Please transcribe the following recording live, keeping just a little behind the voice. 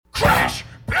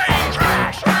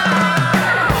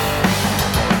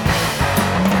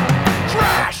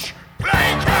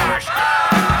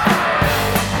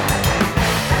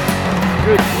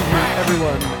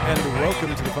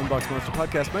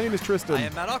Podcast. My name is Tristan. I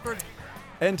am Matt Awkward.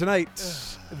 And tonight,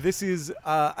 this is,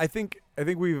 I think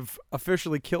we've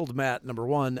officially killed Matt, number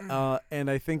one, and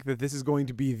I think that this is going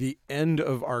to be the end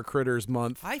of our Critters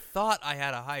month. I thought I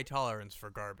had a high tolerance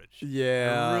for garbage.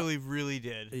 Yeah. I really, really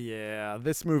did. Yeah,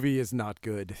 this movie is not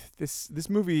good. This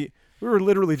movie, we were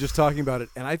literally just talking about it,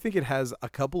 and I think it has a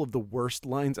couple of the worst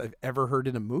lines I've ever heard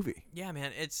in a movie. Yeah,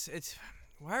 man, it's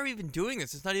why are we even doing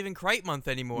this? It's not even Crite Month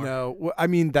anymore. No, I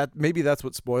mean, maybe that's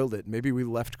what spoiled it. Maybe we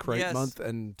left Crite Month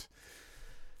and...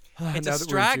 It's a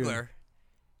straggler.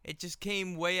 It just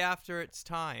came way after its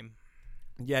time.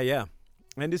 Yeah.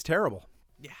 And it's terrible.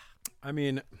 Yeah. I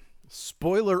mean,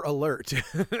 spoiler alert.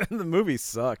 The movie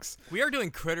sucks. We are doing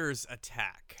Critters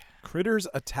Attack. Critters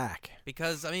Attack.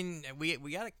 Because, I mean, we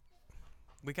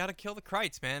gotta kill the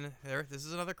Crites, man. This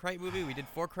is another Crite movie. We did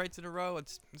 4 Crites in a row.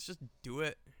 Let's just do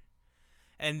it.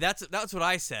 And that's what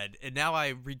I said. And now I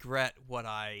regret what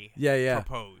I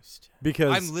proposed.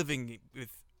 Because I'm living with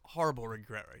horrible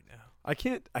regret right now. I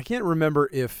can't remember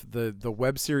if the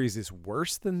web series is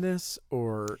worse than this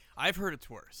or I've heard it's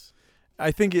worse.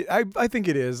 I think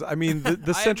it is. I mean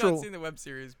the central I have not seen the web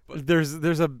series, but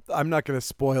there's a I'm not going to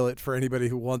spoil it for anybody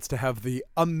who wants to have the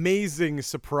amazing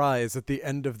surprise at the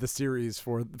end of the series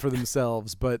for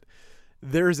themselves, but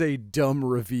there's a dumb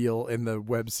reveal in the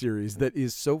web series that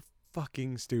is so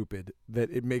fucking stupid that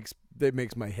it makes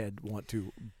my head want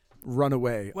to run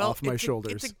away off my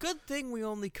shoulders. It's a good thing we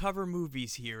only cover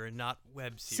movies here and not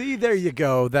web series. See, there you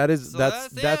go. That's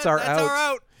our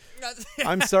out.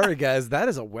 I'm sorry, guys. That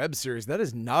is a web series. That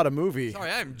is not a movie. Sorry,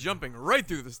 I'm jumping right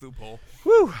through this loophole.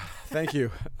 Whew. Thank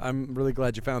you. I'm really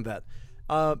glad you found that.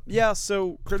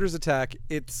 So Critters Attack.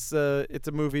 It's a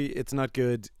movie. It's not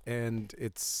good, and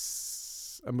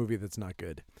it's a movie that's not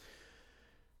good.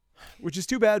 Which is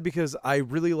too bad because I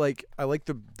like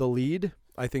the lead.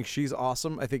 I think she's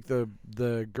awesome. I think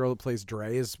the girl that plays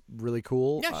Dre is really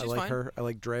cool. Yeah, she's I like fine. her. I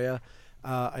like Drea.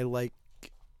 I like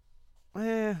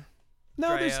no,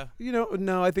 Drea.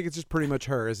 no, I think it's just pretty much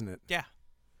her, isn't it? Yeah.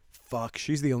 Fuck,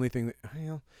 she's the only thing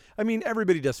that I mean,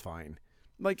 everybody does fine.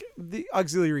 Like the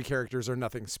auxiliary characters are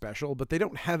nothing special, but they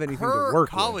don't have anything to work with. Her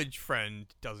college friend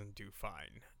doesn't do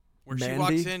fine. Where Mandy? she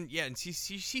walks in, and she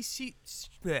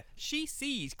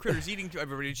sees Critters eating to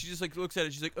everybody, and she just like looks at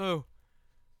it. She's like, "Oh,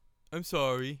 I'm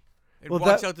sorry," and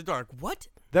walks out the dark. What?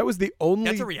 That was the only.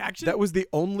 That's a reaction? That was the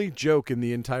only joke in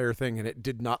the entire thing, and it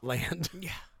did not land. Yeah.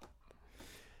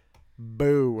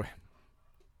 Boo.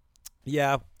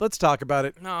 Yeah, let's talk about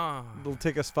it. No. It'll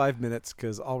take us 5 minutes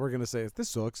because all we're gonna say is this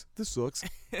sucks. This sucks.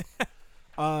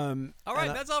 All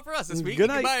right, that's all for us this week. Good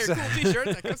You can night. buy our cool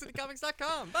t-shirts at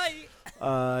CoastCityComics.com.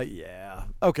 Bye. Yeah.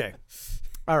 Okay.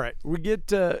 All right.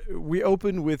 We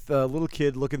open with a little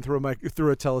kid looking through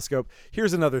a telescope.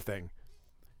 Here's another thing.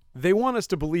 They want us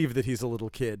to believe that he's a little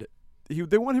kid.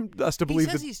 They want us to believe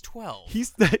he says that he's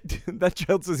 12. That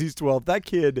child says he's 12. That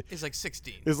kid is like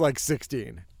 16. Is like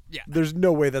 16. Yeah. There's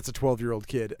no way that's a 12-year-old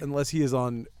kid unless he is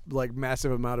on like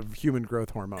massive amount of human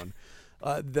growth hormone.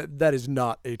 That is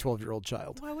not a 12-year-old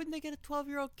child. Why wouldn't they get a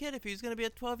 12-year-old kid if he's going to be a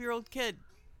 12-year-old kid?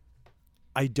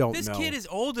 I don't know. This kid is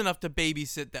old enough to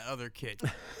babysit that other kid.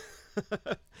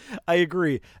 I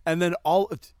agree. And then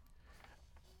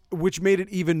which made it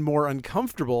even more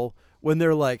uncomfortable when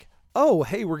they're like, "Oh,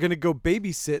 hey, we're going to go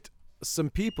babysit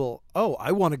some people. Oh,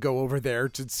 I want to go over there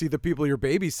to see the people you're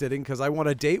babysitting because I want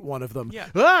to date one of them." Yeah.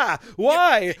 Ah,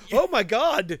 why? Yeah. Oh my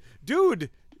God,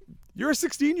 dude. You're a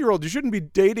 16-year-old. You shouldn't be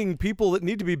dating people that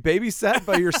need to be babysat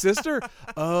by your sister.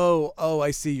 Oh,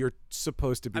 I see. You're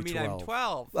supposed to be 12. I'm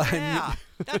 12. Yeah,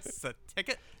 that's a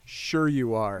ticket. Sure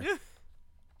you are.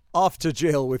 Off to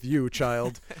jail with you,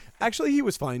 child. Actually, he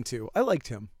was fine, too. I liked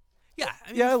him. Yeah.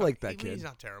 I like that kid. He's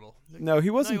not terrible. No, he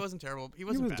wasn't. No, he wasn't terrible. He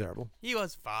wasn't bad. Terrible. He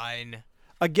was fine.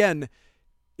 Again,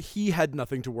 he had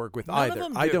nothing to work with either.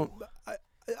 None of them do.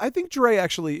 I think Drea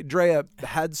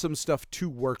had some stuff to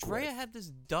work with. Drea had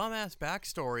this dumbass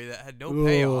backstory that had no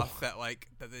payoff that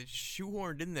they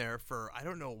shoehorned in there for I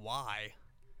don't know why.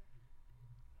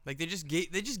 Like they just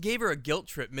gave her a guilt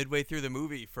trip midway through the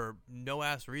movie for no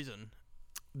ass reason.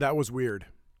 That was weird.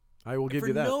 I will give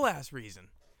you that. For no ass reason.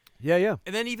 Yeah.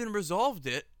 And then even resolved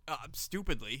it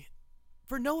stupidly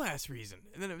for no ass reason.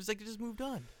 And then it was like it just moved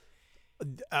on.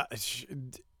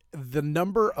 The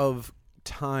number of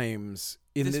times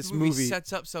in this movie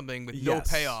sets up something with no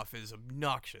payoff is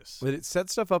obnoxious. But it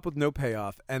sets stuff up with no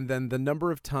payoff, and then the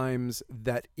number of times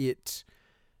that it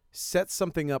sets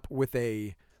something up with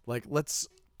a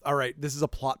all right, this is a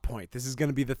plot point. This is going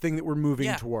to be the thing that we're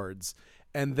moving towards.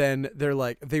 And then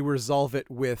they resolve it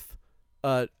with,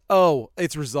 oh,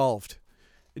 it's resolved.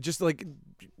 It just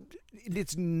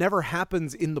it's never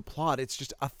happens in the plot. It's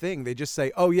just a thing. They just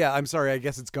say, "Oh yeah, I'm sorry. I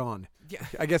guess it's gone. Yeah.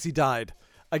 I guess he died.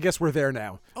 I guess we're there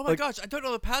now." Oh my gosh, I don't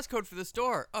know the passcode for this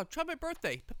door. Oh, try my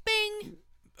birthday. Bing.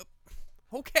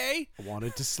 Okay. I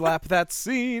wanted to slap that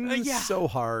scene Yeah. so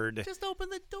hard. Just open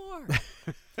the door.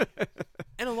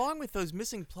 And along with those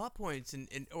missing plot points and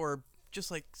or just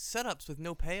like setups with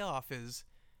no payoff is,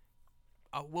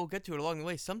 we'll get to it along the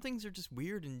way. Some things are just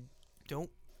weird and don't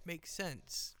make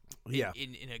sense. Yeah.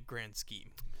 In a grand scheme.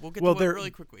 We'll get Well, to it there-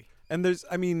 really quickly. And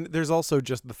there's also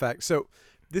just the fact. So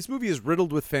this movie is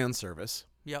riddled with fan service,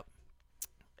 Yep.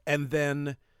 and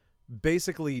then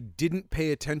basically didn't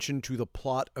pay attention to the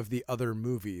plot of the other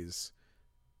movies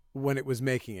when it was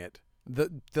making it.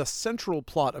 The central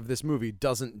plot of this movie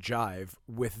doesn't jive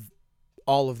with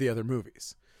all of the other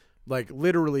movies. Like,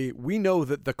 literally, we know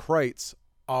that the Krites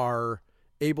are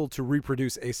able to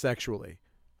reproduce asexually.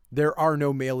 There are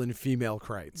no male and female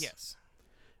Krites. Yes.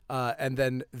 And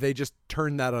then they just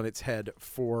turn that on its head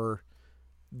for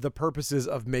the purposes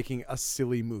of making a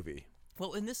silly movie.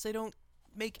 Well, in this, they don't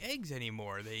make eggs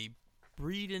anymore. They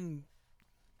breed in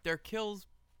their kills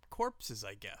corpses,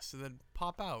 I guess, and then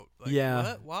pop out. Like, Yeah.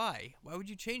 What? Why? Why would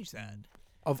you change that?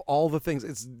 Of all the things,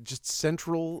 it's just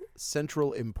central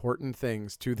important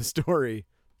things to the story,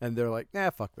 and they're like, nah,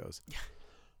 fuck those.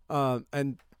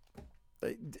 And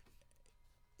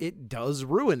it does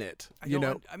ruin it.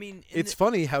 I mean, It's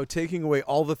funny how taking away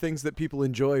all the things that people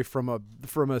enjoy from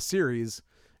a series,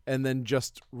 and then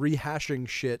just rehashing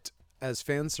shit as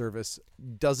fan service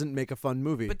doesn't make a fun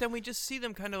movie. but then we just see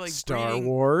them kind of like Star breeding.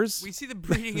 Wars. We see them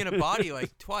breeding in a body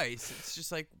like twice. It's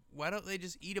just like, why don't they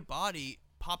just eat a body,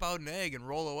 pop out an egg, and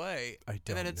roll away? I And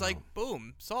don't then it's know. like,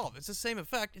 boom, solved. It's the same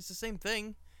effect. It's the same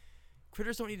thing.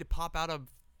 Critters don't need to pop out of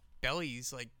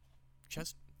bellies like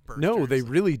chest bursters. No, they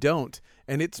really don't.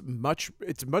 And it's much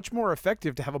more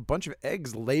effective to have a bunch of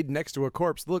eggs laid next to a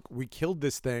corpse. Look, we killed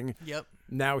this thing. Yep.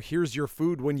 Now here's your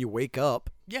food when you wake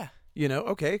up. Yeah.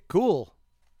 Okay, cool.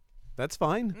 That's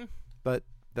fine. But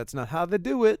that's not how they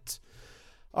do it.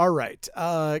 All right.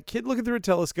 Kid looking through a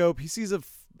telescope. He sees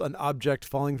an object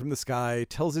falling from the sky,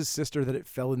 tells his sister that it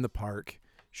fell in the park.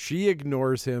 She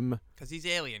ignores him Because he's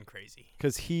alien crazy.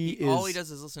 because he is... All he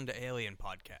does is listen to alien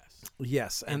podcasts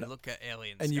Yes. and look at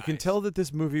alien And you can skies. tell that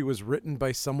this movie was written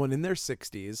by someone in their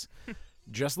 60s,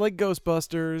 just like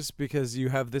Ghostbusters, because you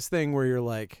have this thing where you're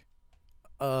like,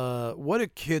 what do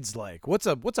kids like? What's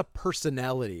a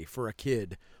personality for a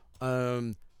kid?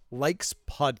 Likes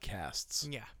podcasts.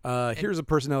 Yeah. Here's a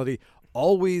personality,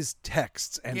 always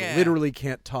texts and Yeah. literally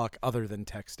can't talk other than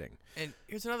texting. And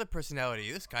here's another personality.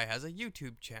 This guy has a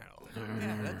YouTube channel.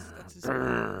 Yeah, that's his.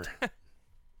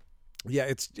 Yeah,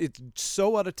 it's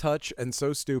so out of touch and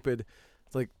so stupid.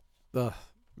 It's like,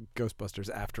 Ghostbusters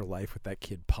Afterlife with that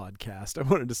kid podcast. I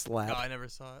wanted to slap. No, I never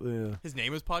saw it. Yeah. His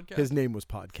name was Podcast? His name was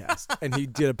Podcast, and he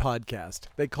did a podcast.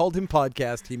 They called him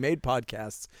Podcast. He made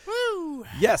podcasts. Woo!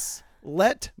 Yes,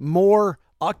 let more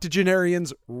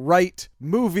octogenarians write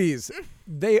movies.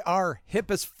 They are hip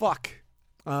as fuck.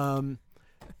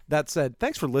 That said,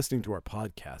 thanks for listening to our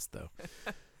podcast, though.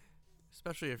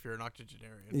 Especially if you're an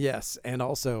octogenarian. Yes, and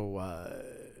also,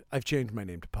 I've changed my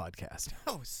name to Podcast.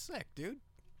 Oh, sick, dude.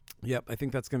 Yep, I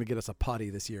think that's going to get us a potty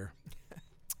this year.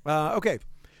 Okay,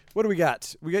 what do we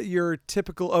got? We got your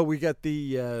typical. Oh, we got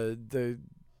the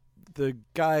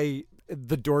guy,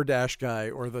 the DoorDash guy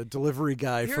or the delivery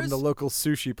guy from the Here's- local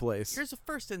sushi place. Here's the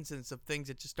first instance of things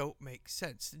that just don't make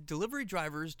sense. Delivery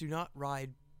drivers do not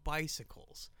ride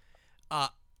bicycles.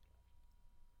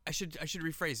 I should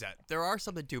rephrase that. There are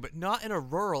some that do, but not in a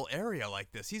rural area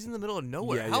like this. He's in the middle of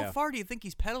nowhere. Yeah, How yeah. far do you think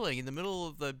he's pedaling in the middle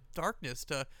of the darkness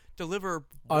to deliver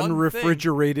one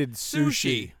Unrefrigerated thing?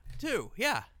 sushi. Too.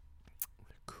 Yeah.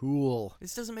 Cool.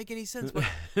 This doesn't make any sense.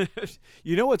 But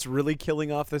You know what's really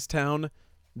killing off this town?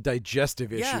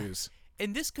 Digestive Yeah. issues.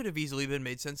 and this could have easily been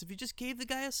made sense if you just gave the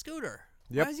guy a scooter.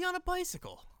 Yep. Why is he on a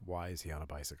bicycle? Why is he on a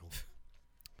bicycle?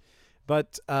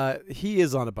 But he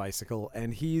is on a bicycle,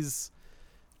 and he's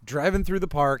driving through the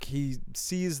park. He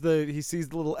sees the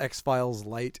little X-Files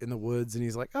light in the woods, and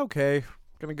he's like, okay,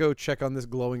 gonna go check on this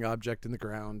glowing object in the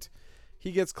ground.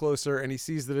 He gets closer, and he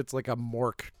sees that it's like a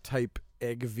Mork-type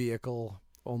egg vehicle,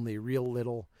 only real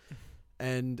little,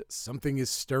 and something is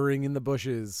stirring in the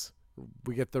bushes.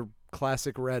 We get the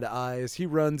classic red eyes. He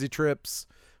runs, he trips.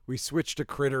 We switch to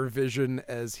critter vision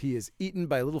as he is eaten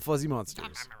by little fuzzy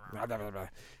monsters.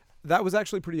 That was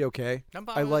actually pretty okay.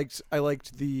 I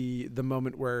liked the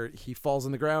moment where he falls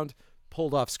on the ground,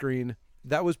 pulled off screen.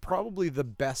 That was probably the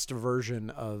best version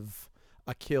of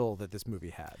a kill that this movie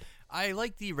had. I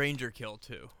like the ranger kill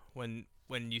too. When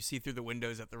when you see through the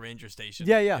windows at the ranger station.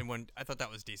 Yeah. And when I thought that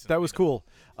was decent. That was cool.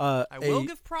 I will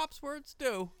give props where it's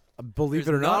due. Believe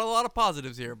There's it or not not, a lot of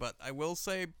positives here, but I will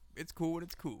say it's cool when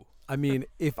it's cool. I mean,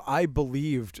 if I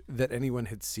believed that anyone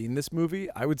had seen this movie,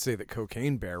 I would say that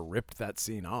Cocaine Bear ripped that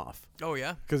scene off. Oh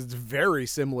yeah, because it's very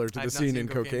similar to the I've not scene seen in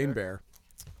Cocaine Cocaine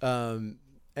Bear.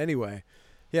 Anyway,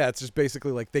 yeah, it's just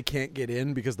basically like they can't get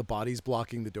in because the body's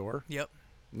blocking the door. Yep.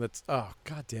 That's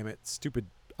god damn it, stupid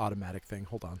automatic thing.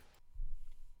 Hold on.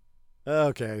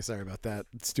 Okay, sorry about that,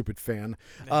 stupid fan.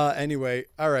 Anyway,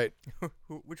 all right.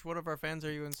 Which one of our fans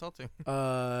are you insulting?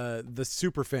 The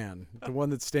super fan, the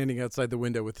one that's standing outside the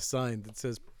window with the sign that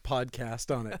says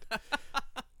podcast on it.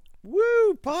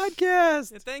 Woo,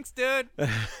 podcast. Yeah, thanks, dude.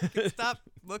 Stop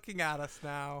looking at us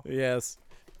now. Yes.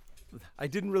 I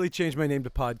didn't really change my name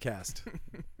to podcast.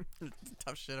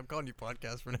 Tough shit. I'm calling you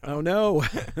podcast for now. Oh no.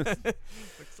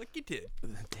 Looks like you did.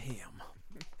 Damn.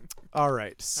 All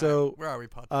right. So where are we,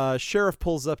 podcast? Sheriff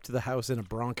pulls up to the house in a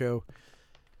Bronco.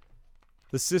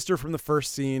 The sister from the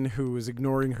first scene, who was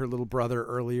ignoring her little brother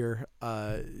earlier,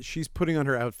 she's putting on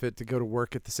her outfit to go to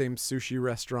work at the same sushi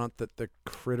restaurant that the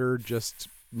critter just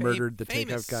murdered the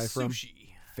takeout guy from.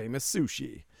 Famous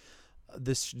sushi.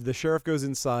 The sheriff goes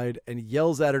inside and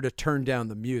yells at her to turn down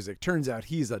the music. Turns out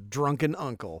he's a drunken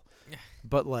uncle,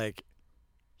 but like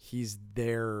he's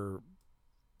their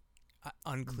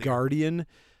unclear guardian.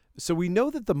 So we know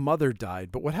that the mother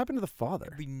died, but what happened to the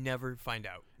father? We never find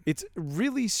out. It's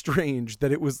really strange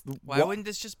that it was. Why wouldn't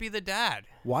this just be the dad?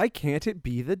 Why can't it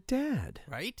be the dad?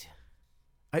 Right?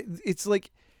 It's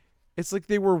like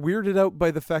they were weirded out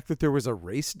by the fact that there was a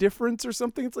race difference or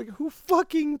something. It's like, who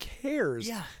fucking cares?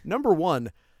 Yeah. Number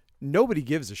one, nobody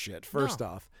gives a shit, first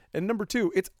off. And number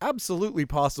two, it's absolutely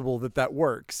possible that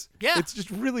works. Yeah. It's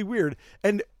just really weird.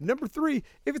 And number three,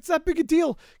 if it's that big a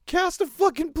deal, cast a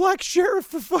fucking black sheriff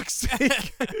for fuck's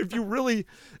sake. if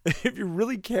you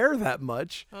really care that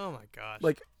much. Oh my gosh.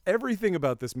 Like, everything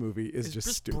about this movie is just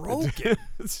stupid. Broken.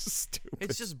 It's just stupid.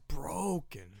 It's just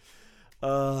broken.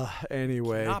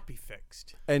 Anyway. Cannot be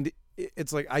fixed. And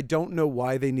it's like, I don't know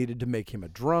why they needed to make him a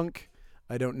drunk.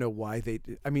 I don't know why they.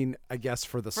 I mean, I guess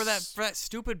for that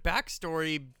stupid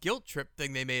backstory guilt trip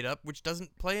thing they made up, which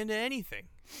doesn't play into anything.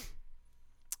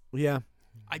 Yeah.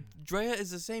 Drea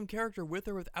is the same character with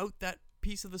or without that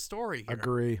piece of the story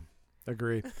here.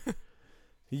 Agree.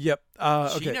 Yep. She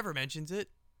okay. never mentions it.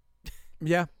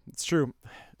 Yeah, it's true.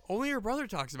 Only her brother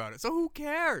talks about it, so who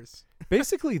cares?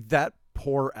 Basically, that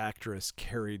poor actress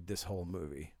carried this whole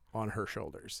movie on her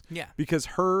shoulders. Yeah.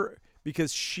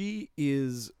 Because she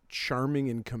is charming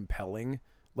and compelling.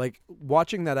 Like,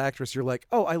 watching that actress, you're like,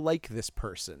 oh, I like this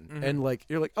person. Mm-hmm. And like,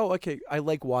 you're like, oh, okay, I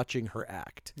like watching her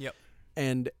act. Yep.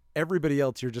 And everybody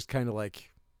else, you're just kind of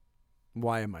like,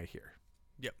 why am I here?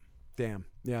 Yep. Damn.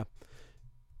 Yeah.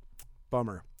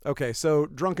 Bummer. Okay, so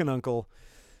drunken uncle,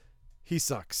 he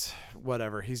sucks.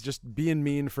 Whatever. He's just being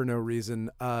mean for no reason.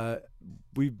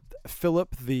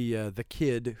 Philip, the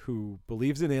kid who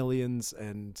believes in aliens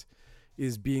and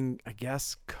is being, I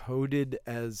guess, coded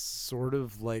as sort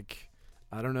of like,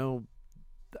 I don't know,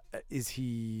 is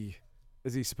he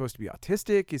supposed to be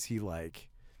autistic? Is he like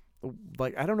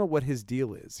I don't know what his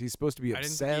deal is. He's supposed to be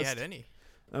obsessed. I didn't think he had any.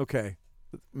 Okay.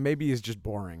 Maybe he's just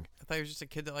boring. I thought he was just a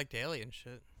kid that liked alien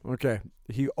shit. Okay.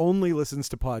 He only listens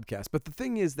to podcasts. But the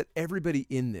thing is that everybody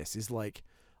in this is like,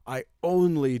 I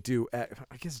only do, I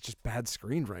guess it's just bad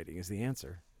screenwriting is the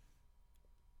answer.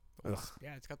 Ugh.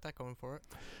 Yeah, it's got that going for it.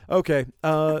 Okay.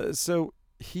 So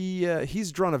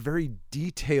he's drawn a very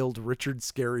detailed Richard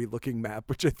Scarry looking map,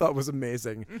 which I thought was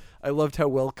amazing. I loved how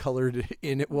well colored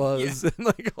in it was and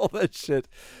like all that shit.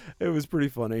 It was pretty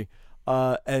funny.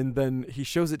 And then he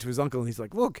shows it to his uncle and he's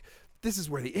like, look, this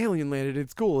is where the alien landed.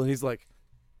 It's cool. And he's like,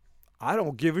 I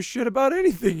don't give a shit about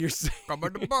anything you're saying. Come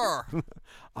at the bar.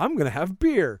 I'm going to have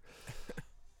beer.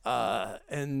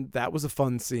 And that was a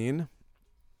fun scene.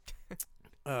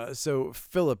 So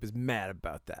Philip is mad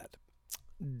about that.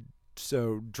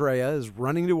 So Drea is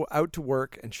running out to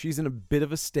work, and she's in a bit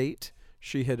of a state.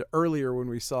 She had earlier, when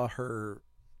we saw her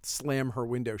slam her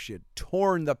window, she had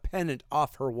torn the pennant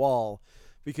off her wall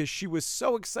because she was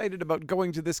so excited about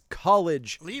going to this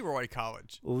college. Leroy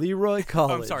College. Leroy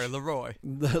College. I'm sorry, Leroy.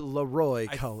 The Leroy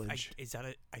College.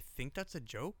 I think that's a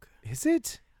joke. Is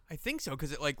it? I think so,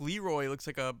 because Leroy looks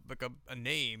like a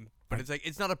name, but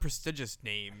it's not a prestigious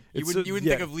name. You wouldn't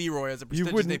think of Leroy as a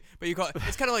prestigious name, but you call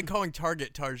it's kind of like calling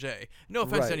Target Target. No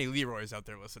offense to any Leroys out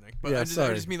there listening, but I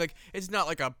just mean like it's not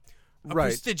like a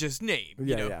prestigious name.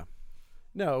 Yeah.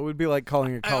 No, it would be like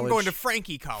calling a college. I'm going to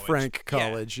Frankie College. Frank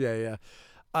College. Yeah.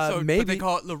 But maybe they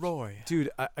call it Leroy. Dude,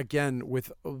 again,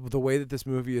 with the way that this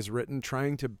movie is written,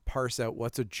 trying to parse out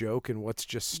what's a joke and what's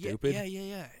just stupid.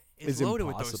 Yeah. It's is loaded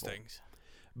impossible. with those things.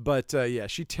 But yeah,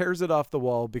 she tears it off the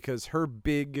wall because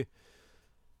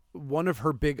one of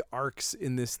her big arcs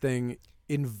in this thing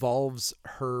involves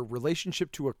her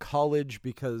relationship to a college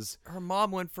because Her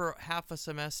mom went for half a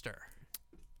semester.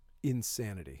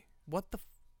 insanity. What?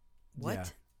 Yeah.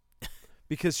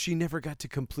 Because she never got to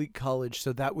complete college,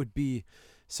 so that would be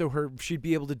she'd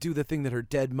be able to do the thing that her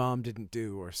dead mom didn't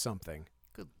do or something.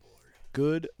 Good Lord.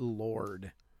 Good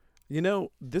Lord. You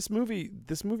know, this movie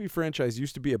franchise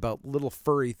used to be about little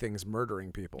furry things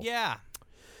murdering people. Yeah.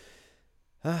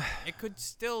 It could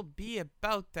still be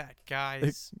about that,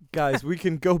 guys. Guys, we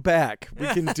can go back. We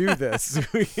can do this.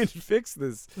 We can fix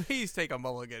this. Please take a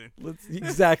mulligan.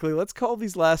 Let's call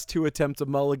these last two attempts a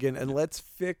mulligan and let's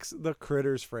fix the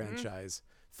Critters franchise.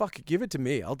 Fuck it, give it to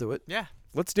me. I'll do it. Yeah.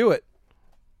 Let's do it.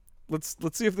 Let's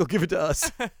see if they'll give it to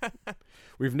us.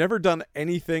 We've never done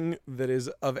anything that is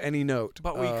of any note.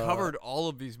 But we covered all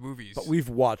of these movies. But we've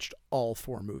watched all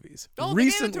 4 movies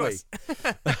recently,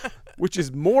 which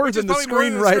is more than the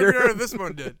screenwriter of this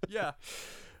one did. Yeah,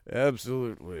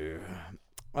 absolutely.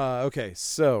 Okay,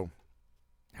 so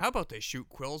how about they shoot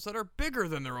quills that are bigger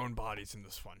than their own bodies in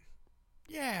this one?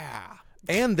 Yeah,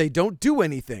 and they don't do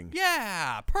anything.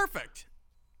 Yeah, perfect.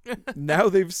 Now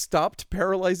they've stopped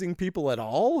paralyzing people at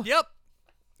all? Yep.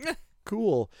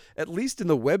 Cool. At least in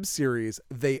the web series,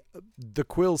 the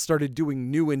quills started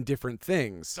doing new and different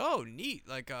things. Oh, neat!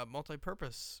 Like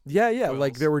multi-purpose. Yeah. Quills.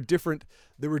 Like there were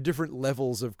different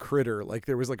levels of critter. Like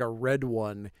there was like a red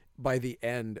one by the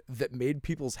end that made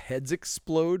people's heads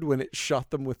explode when it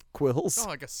shot them with quills. Oh,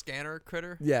 like a scanner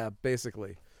critter. Yeah,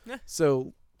 basically. Yeah.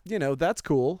 So that's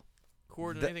cool.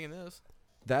 Coordinating in this.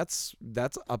 That's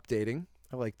updating.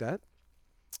 I like that.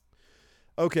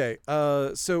 Okay,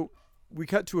 so we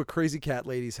cut to a crazy cat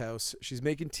lady's house. She's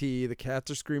making tea. The cats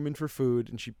are screaming for food,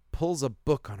 and she pulls a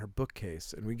book on her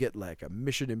bookcase, and we get like a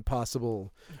Mission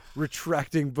Impossible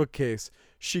retracting bookcase.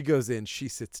 She goes in, she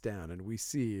sits down, and we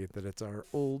see that it's our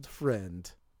old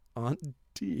friend, Aunt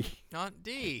D. Aunt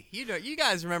D. You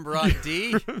guys remember Aunt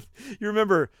D? You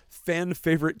remember fan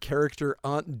favorite character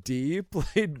Aunt D,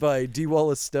 played by D.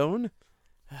 Wallace Stone?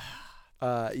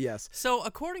 Yes. So,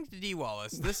 according to D.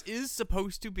 Wallace, this is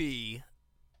supposed to be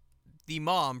the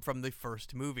mom from the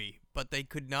first movie, but they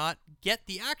could not get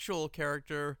the actual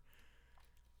character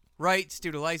rights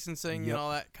due to licensing and all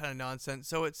that kind of nonsense.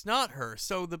 So it's not her.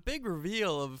 So the big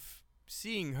reveal of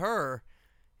seeing her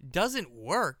doesn't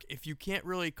work if you can't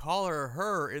really call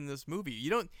her in this movie.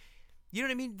 You know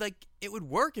what I mean? Like, it would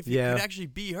work if you could actually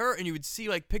be her and you would see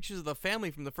like pictures of the family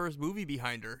from the first movie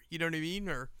behind her. You know what I mean?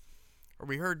 Or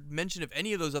we heard mention of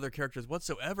any of those other characters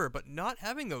whatsoever, but not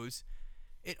having those,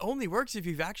 it only works if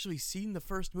you've actually seen the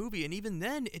first movie, and even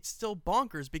then, it's still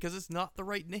bonkers because it's not the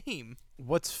right name.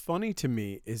 What's funny to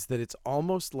me is that it's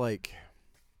almost like...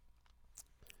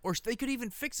 Or they could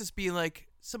even fix this being like,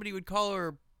 somebody would call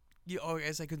her... I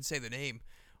guess I couldn't say the name.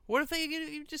 What if they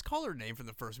just call her name from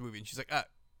the first movie, and she's like,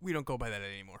 we don't go by that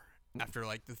anymore. After,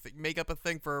 like, make up a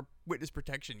thing for witness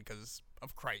protection because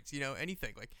of Kreitz,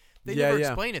 anything. Like, they never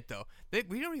explain it, though.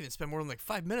 We don't even spend more than, like,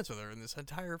 5 minutes with her in this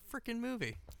entire freaking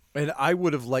movie. And I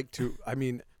would have liked to,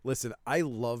 listen, I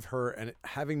love her, and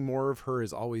having more of her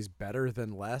is always better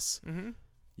than less,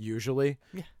 usually.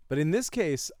 Yeah. But in this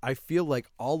case, I feel like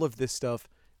all of this stuff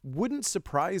wouldn't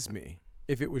surprise me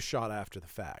if it was shot after the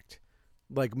fact.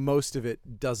 Like, most of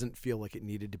it doesn't feel like it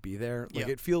needed to be there. Like,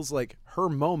 it feels like her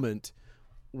moment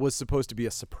was supposed to be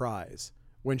a surprise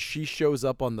when she shows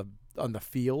up on the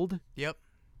field. Yep.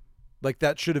 Like,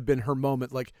 that should have been her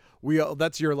moment. Like,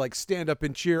 that's your like stand up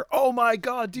and cheer. Oh my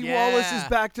God, D. Wallace is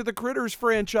back to the Critters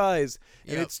franchise,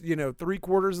 and it's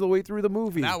 3/4 of the way through the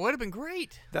movie. That would have been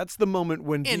great. That's the moment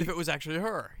when if it was actually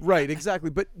her. Right, exactly.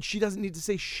 But she doesn't need to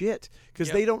say shit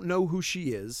because they don't know who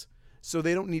she is, so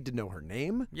they don't need to know her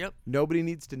name. Yep. Nobody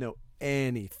needs to know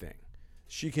anything.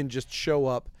 She can just show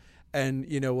up. And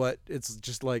you know what? It's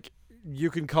just like, you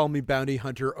can call me Bounty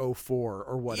Hunter 04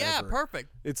 or whatever. Yeah,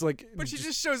 perfect. It's like... But she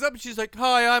just shows up and she's like,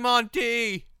 hi, I'm Aunt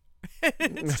D.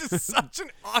 It's just such an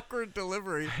awkward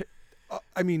delivery.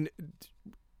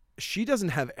 She doesn't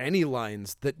have any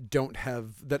lines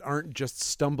that aren't just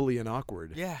stumbly and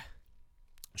awkward. Yeah.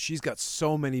 She's got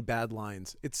so many bad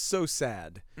lines. It's so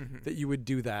sad that you would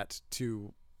do that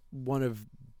to one of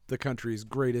the country's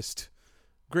greatest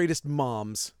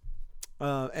moms.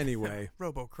 Anyway,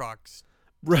 Robo-Croc's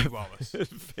Wallace,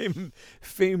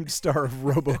 famed star of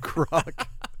Robo-Croc,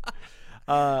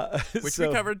 which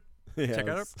we covered. Yes.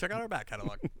 Check out our back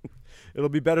catalog. It'll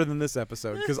be better than this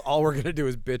episode because all we're gonna do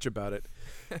is bitch about it.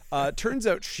 Turns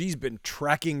out she's been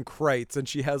tracking Kreitz, and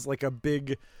she has like a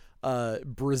big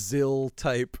Brazil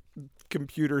type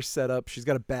computer setup. She's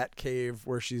got a bat cave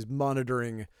where she's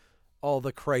monitoring all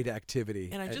the Kreit activity,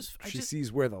 And she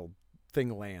sees where the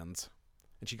thing lands,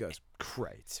 and she goes,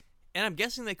 Kreit. And I'm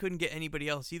guessing they couldn't get anybody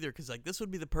else either, because like this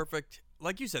would be the perfect,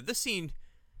 like you said, this scene.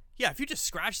 Yeah, if you just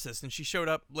scratched this and she showed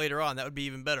up later on, that would be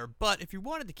even better. But if you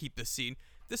wanted to keep this scene,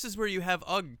 this is where you have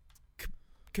Ugg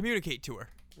communicate to her.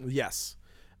 Yes,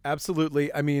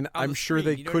 absolutely. I mean, I'm sure screen,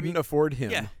 they you know what I couldn't mean? afford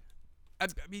him. Yeah, I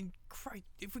mean, Christ,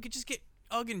 if we could just get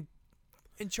Ugg and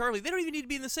Charlie, they don't even need to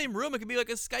be in the same room. It could be like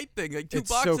a Skype thing, like two It's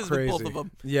boxes so crazy. with both of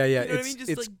them. Yeah, yeah. You know what I mean?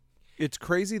 Just It's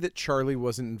crazy that Charlie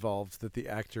wasn't involved, that the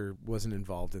actor wasn't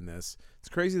involved in this. It's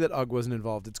crazy that Ugg wasn't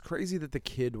involved. It's crazy that the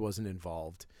kid wasn't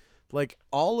involved. Like,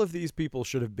 all of these people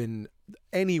should have been,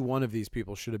 any one of these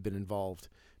people should have been involved,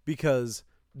 because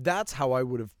that's how I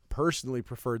would have personally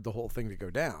preferred the whole thing to go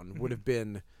down, would have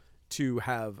been to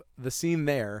have the scene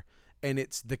there, and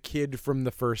it's the kid from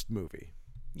the first movie.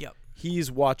 Yep. He's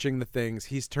watching the things.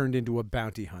 He's turned into a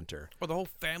bounty hunter. Or the whole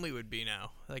family would be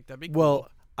now. Like, that'd be Well, cool.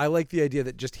 I like the idea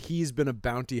that just he's been a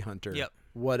bounty hunter, Yep.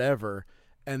 whatever,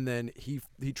 and then he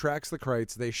tracks the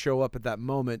Kreitz. They show up at that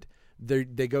moment.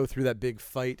 They go through that big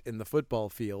fight in the football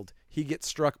field. He gets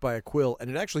struck by a quill,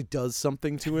 and it actually does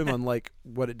something to him, unlike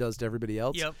what it does to everybody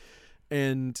else. Yep.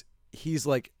 And he's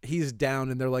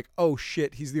down, and they're like, oh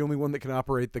shit, he's the only one that can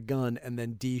operate the gun. And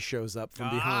then Dee shows up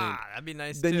from behind. That'd be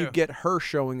nice Then too. you get her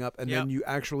showing up, and Yep. then you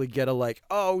actually get a like,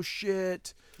 oh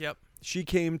shit. Yep. She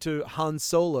came to Han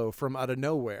Solo from out of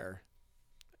nowhere.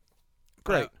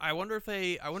 Great. I wonder if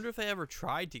they ever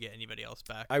tried to get anybody else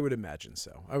back. I would imagine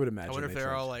so. I would imagine. I wonder if they they're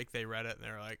tried. all like, they read it and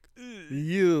they're like, "Ugh."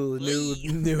 You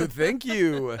no, thank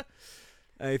you.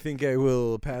 I think I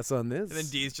will pass on this. And then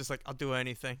Dee's just like, I'll do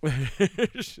anything.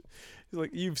 He's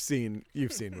like, you've seen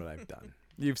what I've done.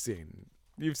 You've seen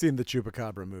the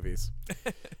Chupacabra movies.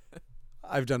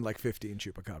 I've done like 15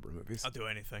 Chupacabra movies. I'll do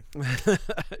anything.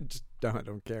 I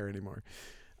don't care anymore.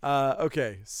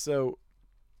 Okay, so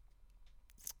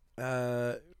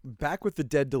back with the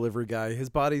dead delivery guy. His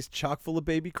body's chock full of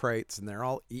baby Kreitz, and they're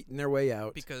all eating their way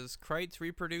out. Because Kreitz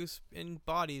reproduce in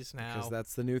bodies now. Because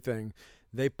that's the new thing.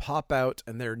 They pop out,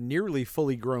 and they're nearly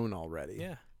fully grown already.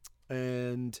 Yeah.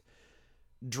 And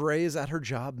Dre is at her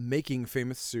job making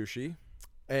famous sushi,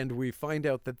 and we find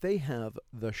out that they have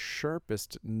the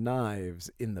sharpest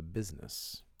knives in the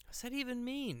business. What's that even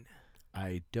mean?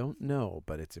 I don't know,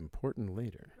 but it's important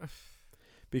later.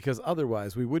 Because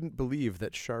otherwise, we wouldn't believe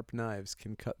that sharp knives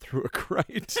can cut through a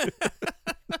Kreit.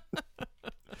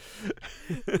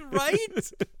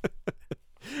 Right?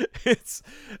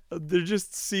 They're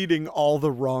just seeding all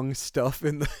the wrong stuff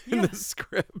in the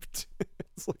script.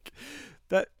 It's like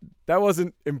that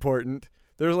wasn't important.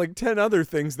 There's like 10 other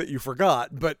things that you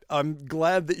forgot, but I'm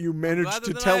glad that you managed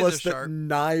to the tell knives us are that sharp.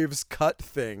 knives cut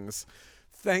things.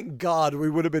 Thank God, we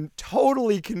would have been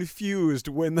totally confused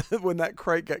when that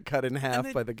Kreit got cut in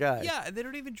half by the guy. Yeah, and they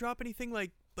don't even drop anything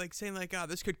like saying like,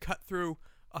 this could cut through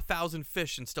 1,000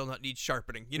 fish and still not need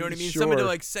sharpening. You know what I mean? Sure. Someone to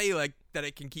like say like that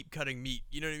it can keep cutting meat.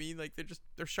 You know what I mean? Like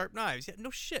they're sharp knives. Yeah,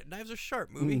 no shit. Knives are sharp,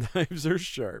 movie. Knives are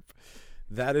sharp.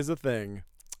 That is a thing.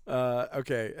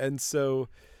 Okay, and so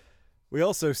we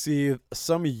also see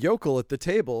some yokel at the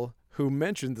table who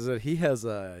mentions that he has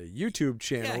a YouTube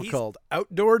channel called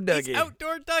Outdoor Dougie. He's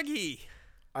Outdoor Dougie.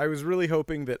 I was really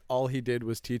hoping that all he did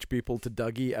was teach people to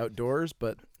Dougie outdoors,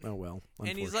 but oh well.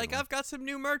 And he's like, I've got some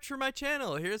new merch for my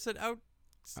channel. Here's an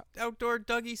Outdoor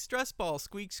Dougie stress ball.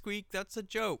 Squeak, squeak. That's a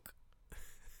joke.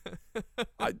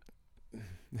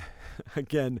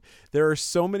 Again, there are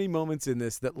so many moments in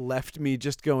this that left me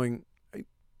just going,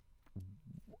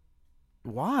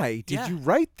 why did you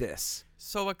write this?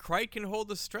 So a Kreit can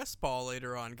hold a stress ball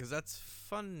later on, because that's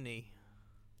funny.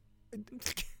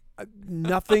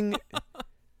 Nothing.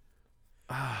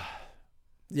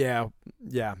 Yeah,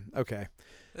 okay.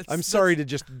 I'm sorry to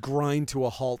just grind to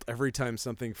a halt every time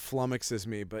something flummoxes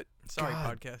me, but sorry,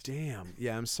 God podcast. Damn.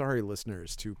 Yeah, I'm sorry,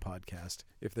 listeners to podcast,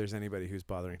 if there's anybody who's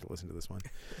bothering to listen to this one.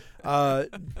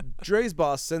 Dre's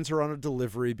boss sends her on a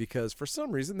delivery because for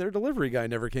some reason their delivery guy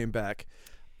never came back.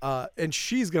 And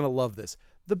she's going to love this.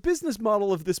 The business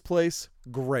model of this place,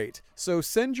 great. So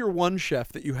send your one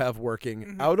chef that you have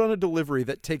working out on a delivery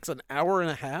that takes an hour and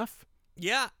a half.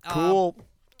 Yeah. Cool.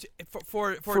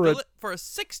 For a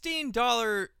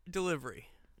 $16 delivery.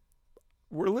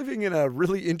 We're living in a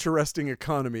really interesting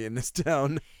economy in this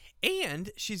town.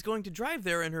 And she's going to drive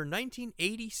there in her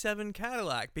 1987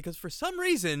 Cadillac because for some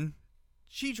reason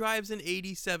she drives an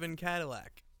 87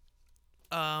 Cadillac.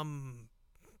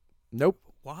 Nope.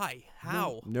 Why?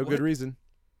 How? No What? good reason.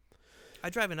 I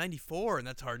drive a 94, and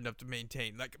that's hard enough to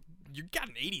maintain. Like, you got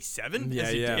an 87 Yeah,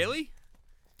 as your yeah. daily?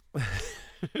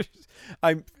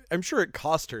 I'm sure it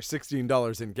cost her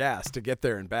 $16 in gas to get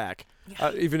there and back,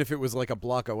 even if it was like a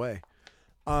block away.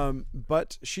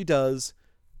 But she does,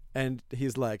 and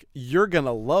he's like, "You're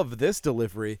gonna love this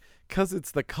delivery, 'cause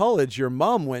it's the college your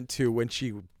mom went to when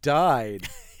she died."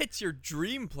 It's your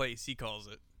dream place, he calls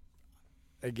it.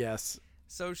 I guess.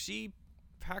 So she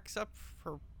packs up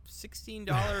her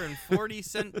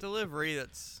 $16.40 delivery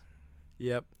that's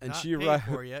Yep. And not she paid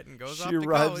for yet and goes off she to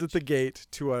arrives college. at the gate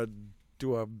to a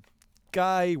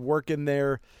guy working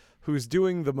there who's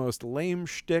doing the most lame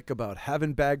shtick about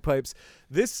having bagpipes.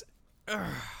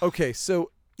 Okay,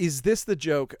 so is this the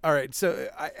joke? All right, so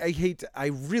I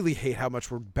really hate how much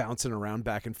we're bouncing around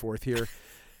back and forth here.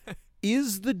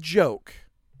 Is the joke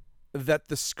that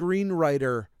the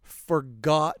screenwriter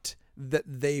forgot that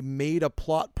they made a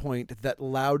plot point that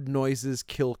loud noises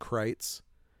kill Kreitz?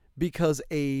 Because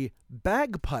a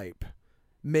bagpipe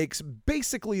makes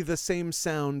basically the same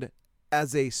sound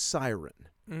as a siren.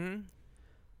 Mm-hmm.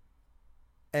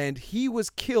 And he was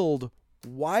killed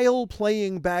while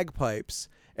playing bagpipes,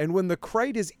 and when the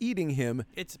Kreit is eating him,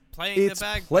 It's playing it's the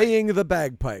bagpipe. playing the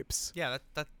bagpipes. Yeah,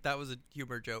 that was a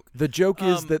humor joke. The joke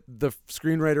is Um, that the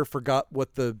screenwriter forgot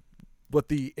what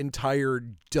the entire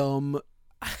dumb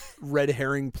red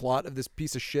herring plot of this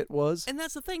piece of shit was. And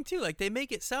that's the thing too. Like they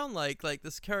make it sound like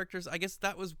this character's. I guess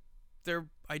that was their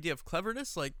idea of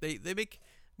cleverness. Like they make.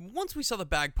 Once we saw the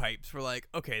bagpipes, we're like,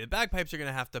 okay, the bagpipes are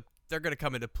they're gonna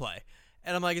come into play.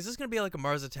 And I'm like, is this gonna be like a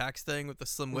Mars Attacks thing with the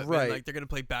Slim Whitman? Right. Like they're gonna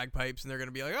play bagpipes and they're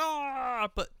gonna be like, ah!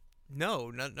 But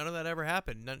no, none of that ever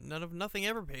happened. Nothing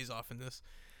ever pays off in this.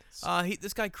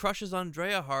 This guy crushes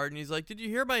Andrea hard, and he's like, did you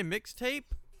hear my mixtape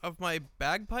of my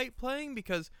bagpipe playing?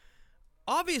 Because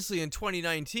obviously in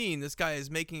 2019, this guy is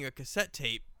making a cassette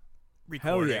tape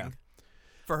recording yeah.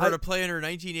 for her to play in her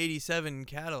 1987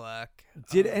 Cadillac.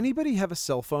 Did anybody have a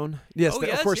cell phone? Yes, Oh, of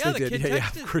yes, course yeah, they the did. kid Yeah,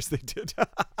 texted. of course they did.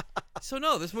 So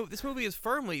no, this movie is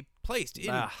firmly placed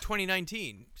in Ah.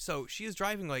 2019. So she is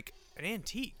driving like an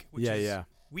antique, which Yeah, is yeah.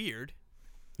 weird.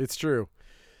 It's true.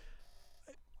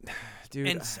 Dude,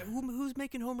 And so who's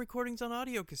making home recordings on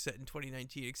audio cassette in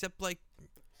 2019 except like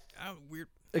weird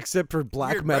except for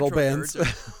black weird metal retro bands.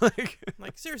 nerds.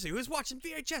 Like seriously, who's watching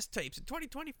VHS tapes in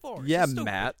 2024? It's Yeah, so stupid.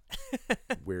 Matt.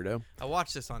 Weirdo. I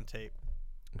watched this on tape.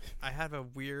 I have a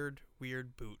weird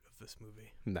boot of this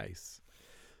movie. Nice.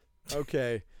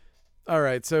 Okay. All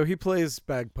right. So he plays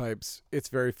bagpipes. It's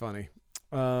very funny.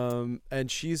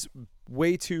 And she's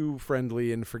way too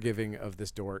friendly and forgiving of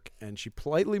this dork. And she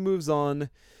politely moves on.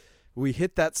 We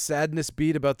hit that sadness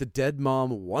beat about the dead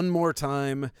mom one more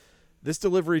time. This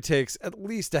delivery takes at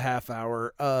least a half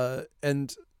hour.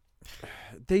 And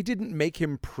they didn't make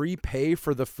him prepay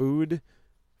for the food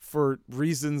for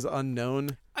reasons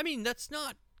unknown. I mean, that's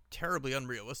not terribly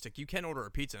unrealistic. You can order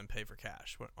a pizza and pay for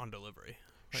cash on delivery.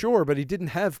 Sure, but he didn't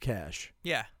have cash.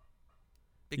 Yeah.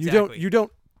 Exactly. You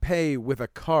don't pay with a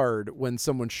card when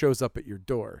someone shows up at your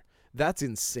door. That's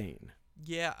insane.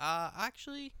 Yeah,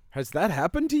 actually, Has that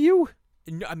happened to you?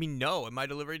 no, I mean, no. In my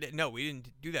delivery day, no, we didn't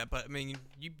do that. But I mean,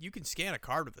 you can scan a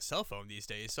card with a cell phone these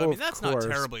days. So I Well, mean, that's of course.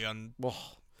 not terribly Well,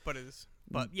 but it is.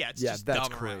 But yeah, it's yeah, just that's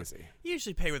dumb around. crazy. You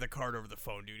usually pay with a card over the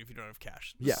phone, dude, if you don't have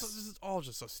cash. Yes. This is all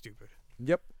just so stupid.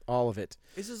 Yep, all of it.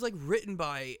 This is like written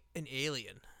by an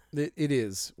alien. It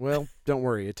is. Well, don't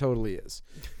worry, it totally is.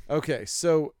 Okay,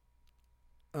 so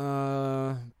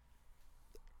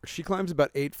she climbs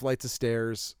about 8 flights of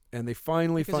stairs, and they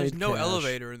finally Because find there's no cash.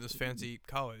 elevator in this fancy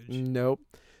college. Nope.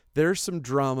 There's some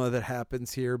drama that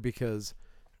happens here because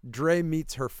Dre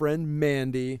meets her friend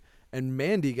Mandy, and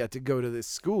Mandy got to go to this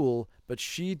school, but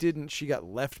she didn't. She got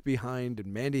left behind,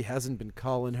 and Mandy hasn't been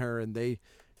calling her, and they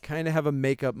kind of have a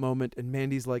make-up moment, and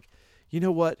Mandy's like, you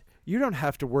know what? You don't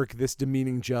have to work this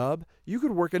demeaning job. You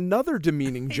could work another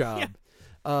demeaning job.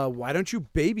 Why don't you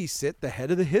babysit the head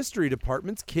of the history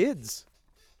department's kids?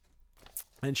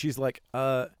 And she's like,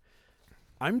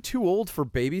 I'm too old for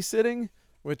babysitting,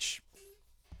 which,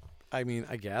 I mean,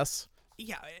 I guess.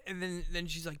 Yeah, and then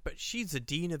she's like, but she's the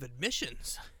dean of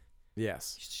admissions.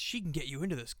 Yes. She can get you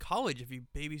into this college if you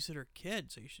babysit her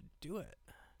kid, so you should do it.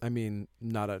 I mean,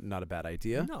 not a bad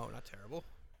idea. No, not terrible.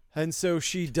 And so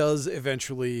she does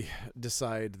eventually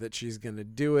decide that she's going to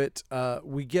do it.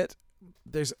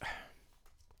 There's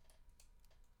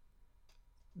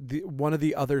one of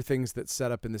the other things that's set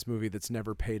up in this movie that's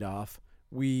never paid off.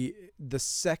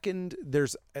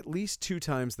 There's at least 2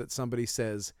 times that somebody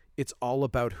says it's all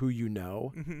about who you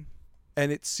know. Mm-hmm.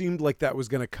 And it seemed like that was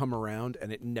going to come around,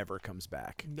 and it never comes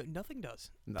back. Nothing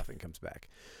does. Nothing comes back.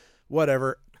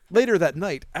 Whatever. Later that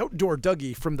night, Outdoor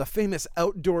Dougie from the famous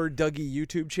Outdoor Dougie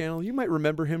YouTube channel. You might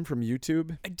remember him from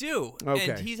YouTube. I do. Okay,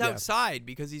 And he's yeah. outside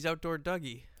because he's Outdoor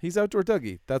Dougie. He's Outdoor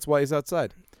Dougie. That's why he's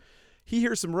outside. He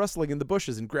hears some rustling in the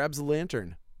bushes and grabs a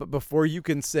lantern. But before you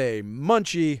can say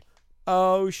Munchie,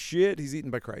 oh shit, he's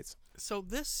eaten by Kreitz. So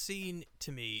this scene,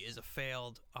 to me, is a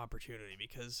failed opportunity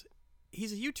because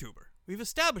he's a YouTuber. We've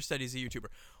established that he's a YouTuber.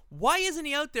 Why isn't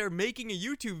he out there making a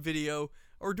YouTube video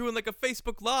or doing like a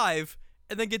Facebook Live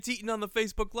and then gets eaten on the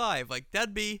Facebook Live? Like,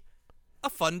 that'd be a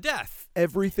fun death.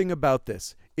 Everything about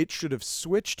this, it should have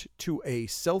switched to a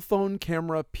cell phone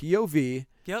camera POV.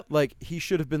 Yep. Like, he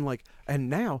should have been like, and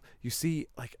now you see,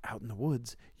 like, out in the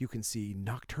woods, you can see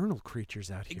nocturnal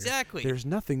creatures out here. Exactly. There's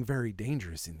nothing very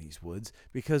dangerous in these woods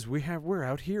because we're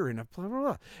out here in a blah, blah,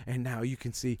 blah. And now you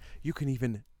can see, you can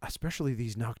even, especially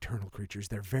these nocturnal creatures,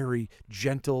 they're very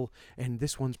gentle, and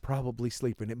this one's probably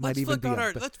sleeping. It might even be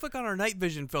Let's flick on our night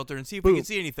vision filter and see if Boom. we can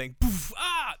see anything. Poof,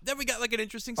 then we got like an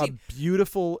interesting a scene.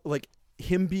 beautiful, like,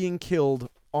 him being killed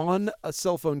on a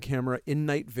cell phone camera in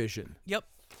night vision. Yep.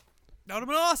 That would have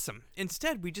been awesome.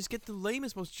 Instead, we just get the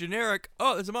lamest, most generic,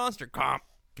 oh, there's a monster. Comp.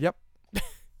 Yep.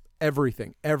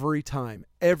 Everything. Every time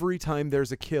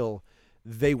there's a kill,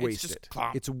 they waste just it.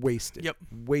 clomp. It's wasted. Yep.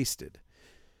 Wasted.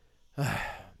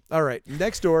 All right.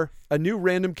 Next door, a new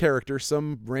random character,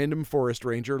 some random forest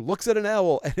ranger, looks at an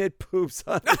owl and it poops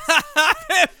on his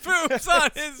It poops on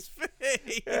his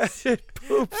face. It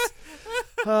poops.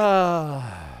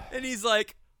 Ah. And he's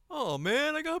like, oh,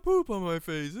 man, I got poop on my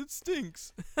face. It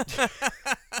stinks.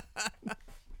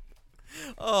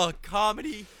 Oh,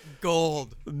 comedy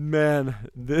gold. Man,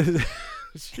 this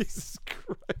Jesus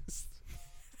Christ.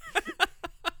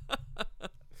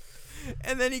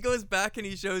 And then he goes back and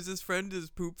he shows his friend his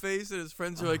poop face, and his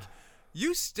friends are like,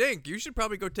 you stink. You should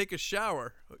probably go take a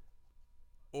shower.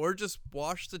 Or just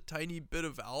wash the tiny bit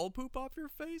of owl poop off your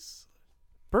face.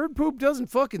 Bird poop doesn't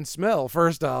fucking smell,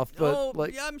 first off, but Oh,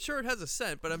 like yeah, I'm sure it has a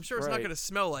scent, but I'm sure it's not Right. going to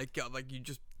smell like you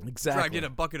just exactly. dragged in a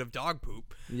bucket of dog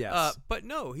poop. Yes. But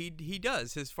no, he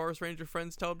does. His forest ranger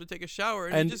friends tell him to take a shower,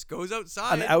 and And he just goes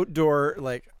outside. An outdoor,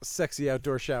 like, sexy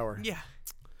outdoor shower. Yeah.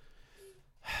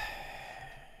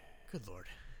 Good Lord.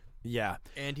 Yeah.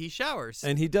 And he showers.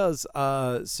 And he does.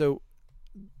 So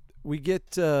we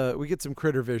get some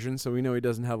critter vision, so we know he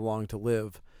doesn't have long to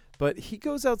live. But he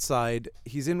goes outside.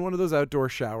 He's in one of those outdoor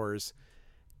showers,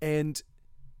 and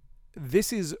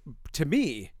this is, to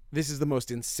me, this is the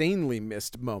most insanely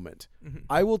missed moment. Mhm.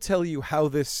 I will tell you how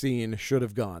this scene should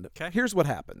have gone. 'Kay. Here's what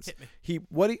happens. Hit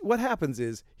me. What happens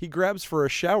is he grabs for a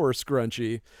shower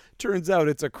scrunchie. Turns out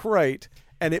it's a Krite,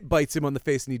 and it bites him on the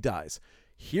face, and he dies.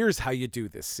 Here's how you do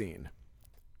this scene.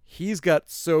 He's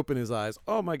got soap in his eyes.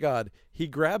 Oh my God. He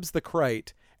grabs the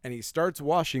Krite and he starts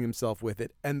washing himself with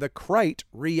it, and the Krite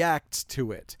reacts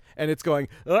to it. And it's going,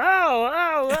 ow,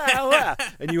 ow, ow, ow.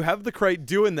 And you have the Krite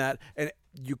doing that, and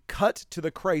you cut to the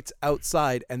Krites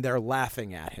outside, and they're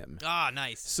laughing at him. Ah,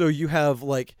 nice. So you have,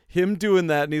 like, him doing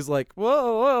that, and he's like,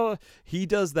 whoa, whoa. He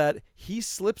does that. He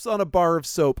slips on a bar of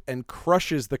soap and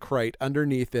crushes the Krite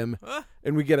underneath him,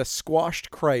 and we get a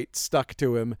squashed Krite stuck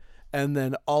to him, and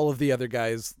then all of the other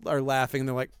guys are laughing, and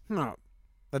they're like, no.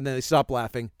 And then they stop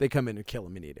laughing. They come in and kill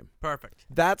him and eat him. Perfect.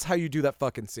 That's how you do that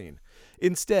fucking scene.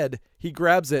 Instead, he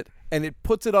grabs it, and it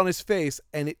puts it on his face,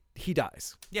 and he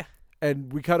dies. Yeah.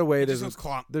 And we cut away. Just goes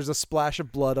clomp. There's a splash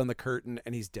of blood on the curtain,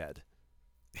 and he's dead.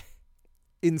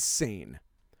 Insane.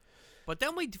 But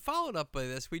then we followed up by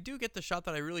this. We do get the shot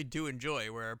that I really do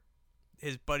enjoy, where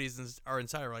his buddies are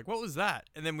inside. We're like, "What was that?"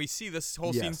 And then we see this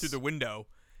whole scene Yes. through the window,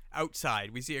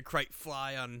 outside. We see a Krite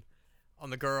fly on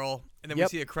the girl, and then Yep.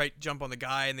 we see a Krite jump on the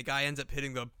guy, and the guy ends up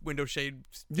hitting the window shade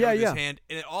with Yeah, his yeah. hand,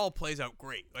 and it all plays out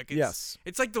great. Like, it's, Yes.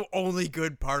 it's like the only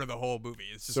good part of the whole movie.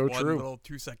 It's just So one true. little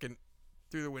 2-second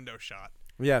through the window shot.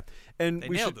 Yeah. And They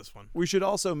we nailed should, this one. we should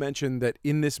also mention that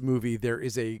in this movie, there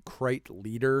is a Krite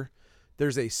leader.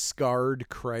 There's a scarred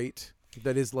Krite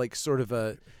that is like sort of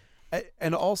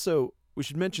and also we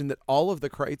should mention that all of the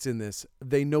Krites in this,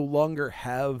 they no longer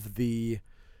have the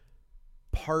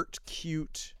part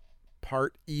cute,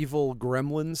 part evil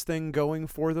gremlins thing going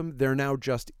for them. They're now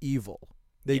just evil.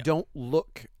 They Yeah. don't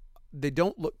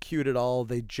look cute at all.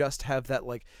 They just have that,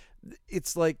 like,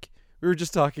 it's like we were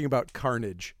just talking about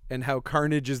Carnage and how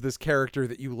Carnage is this character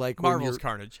that you like when Marvel's you're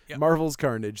Carnage. Yep. Marvel's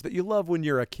Carnage that you love when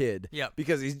you're a kid. Yep.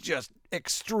 Because he's just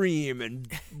extreme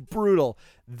and brutal.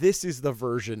 This is the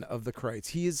version of the Krites.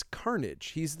 He is Carnage.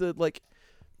 He's the, like,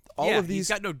 all of these. He's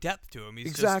got no depth to him. He's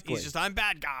Exactly. He's just I'm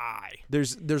bad guy.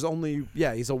 There's only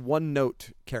he's a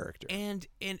one-note character. And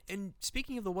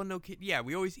speaking of the one note kid,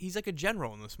 he's like a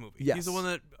general in this movie. Yes. He's the one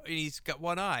that, and he's got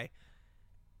one eye,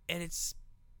 and it's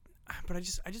but I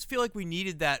just feel like we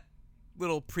needed that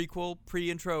little prequel,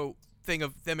 pre-intro thing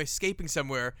of them escaping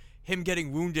somewhere, him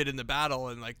getting wounded in the battle,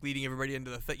 and like leading everybody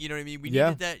into the thing. You know what I mean? We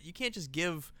needed that. You can't just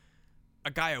give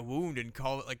a guy a wound and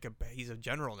call it like he's a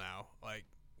general now, like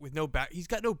with no back. He's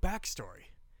got no backstory.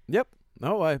 Yep.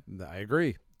 No, I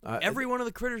agree. Every one of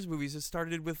the Critters movies has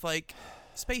started with like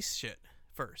space shit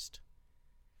first.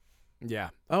 Yeah.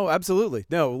 Oh, absolutely.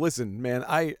 No, listen, man,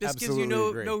 This gives absolutely you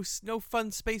agree. no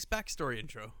fun space backstory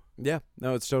intro. Yeah.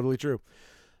 No, it's totally true.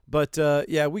 But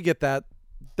yeah, we get that.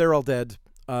 They're all dead.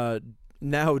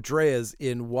 Now Drea's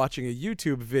in watching a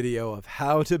YouTube video of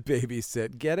how to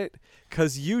babysit. Get it?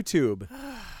 'Cause YouTube.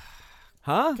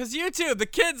 Huh? Because YouTube, the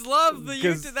kids love the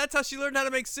 'Cause- YouTube. That's how she learned how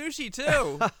to make sushi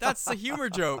too. That's the humor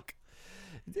joke.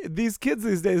 These kids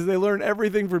these days, they learn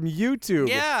everything from YouTube.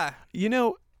 Yeah. You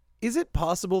know, is it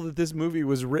possible that this movie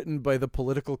was written by the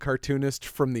political cartoonist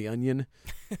from The Onion?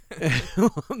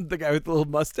 The guy with the little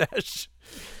mustache?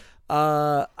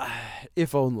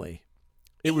 If only.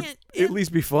 It would at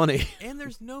least be funny. And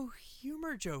there's no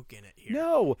humor joke in it here.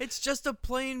 No. It's just a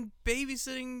plain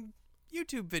babysitting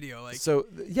YouTube video. Like, So,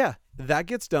 yeah, that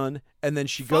gets done, and then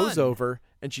she goes Fun. over,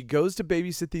 and she goes to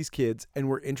babysit these kids, and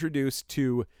we're introduced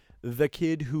to the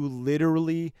kid who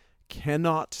literally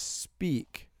cannot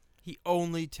speak. he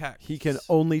only texts. He can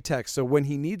only text. So when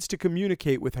he needs to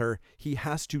communicate with her, he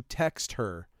has to text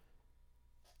her.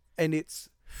 And it's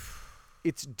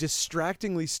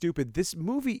distractingly stupid. This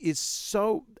movie is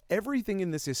everything in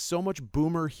this is so much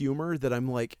boomer humor that I'm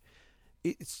like,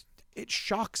 it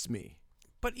shocks me.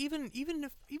 But even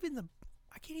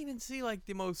I can't even see like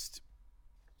the most.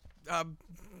 I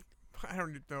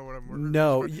don't even know what I'm working.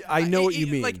 No, I know what you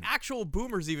mean. Like actual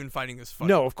boomers even finding this funny.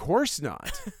 No, of course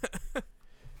not.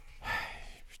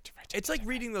 It's like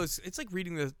reading those. It's like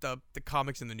reading the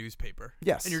comics in the newspaper.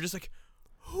 Yes. And you're just like,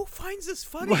 who finds this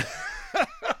funny?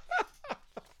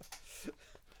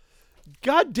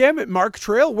 God damn it, Mark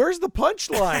Trail, where's the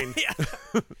punchline?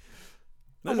 Yeah.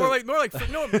 No, more like no.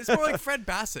 It's more like Fred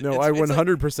Bassett. No, It's- I it's like-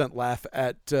 100% laugh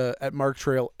at Mark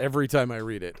Trail every time I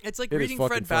read it. It's like It is reading fucking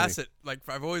Fred funny. Bassett. Like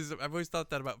I've always thought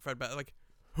that about Fred Bassett. Like,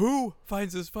 who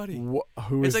finds this funny? Who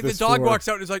It's is like the this dog for? walks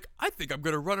out and is like, I think I'm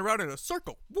gonna run around in a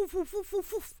circle. Woof woof woof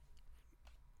woof woof.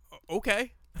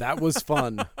 Okay. That was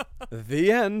fun.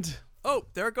 The end. Oh,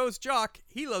 there goes Jock.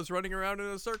 He loves running around in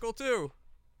a circle too.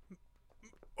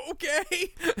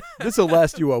 Okay. This will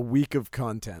last you a week of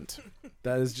content.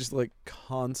 That is just like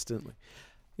constantly.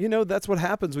 You know, that's what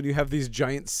happens when you have these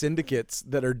giant syndicates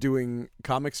that are doing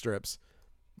comic strips.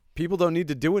 People don't need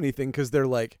to do anything because they're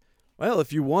like, well,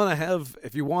 if you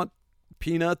want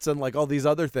peanuts and like all these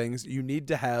other things, you need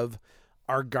to have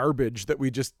our garbage that we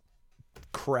just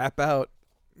crap out.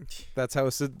 That's how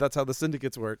the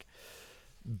syndicates work.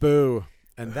 Boo.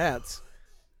 And that's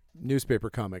newspaper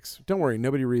comics. Don't worry,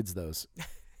 nobody reads those.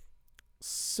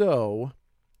 So,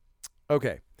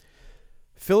 okay.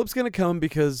 Philip's going to come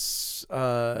because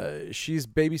she's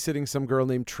babysitting some girl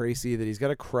named Tracy that he's got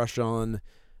a crush on,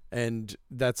 and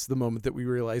that's the moment that we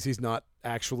realize he's not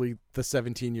actually the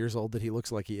 17 years old that he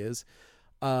looks like he is.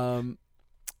 Yeah,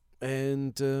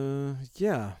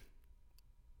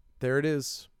 there it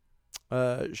is.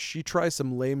 She tries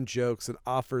some lame jokes and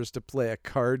offers to play a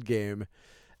card game,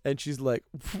 and she's like,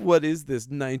 what is this,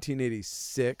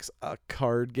 1986, a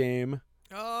card game?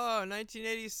 Oh,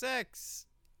 1986.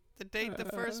 The date the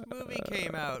first movie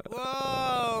came out.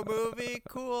 Whoa, movie,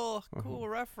 cool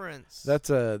reference. That's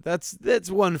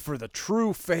one for the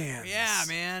true fans. Yeah,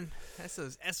 man. That's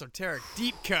those esoteric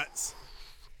deep cuts.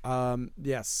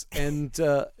 Yes, and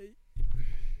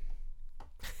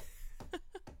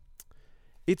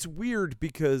it's weird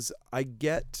because I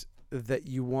get that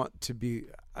you want to be.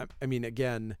 I mean,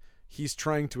 again, he's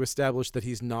trying to establish that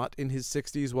he's not in his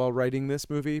 60s while writing this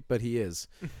movie, but he is,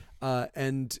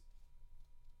 and.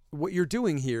 What you're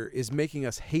doing here is making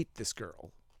us hate this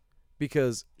girl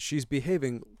because she's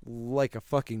behaving like a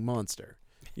fucking monster.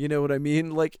 You know what I mean?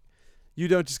 Like, you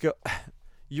don't just go,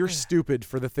 you're stupid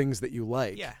for the things that you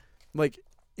like. Yeah. Like,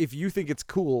 if you think it's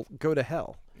cool, go to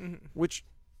hell. Mm-hmm. Which,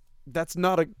 that's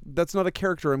not a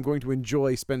character I'm going to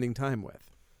enjoy spending time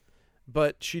with.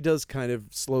 But she does kind of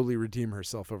slowly redeem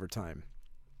herself over time.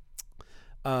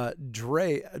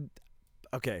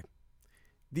 Okay.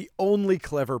 The only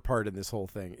clever part in this whole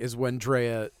thing is when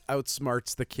Drea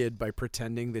outsmarts the kid by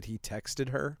pretending that he texted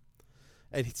her,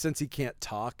 and since he can't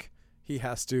talk, he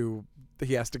has to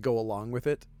go along with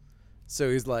it.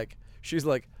 So she's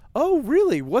like, "Oh,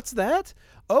 really? What's that?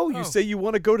 Oh, you say you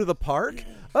want to go to the park?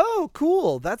 Oh,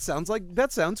 cool. That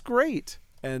sounds great."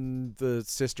 And the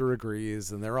sister agrees,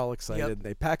 and they're all excited. Yep.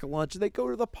 They pack a lunch, and they go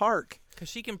to the park. 'Cause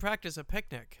she can practice a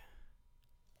picnic.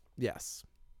 Yes.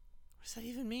 What does that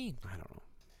even mean? I don't know.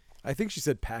 I think she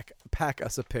said pack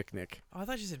us a picnic. Oh, I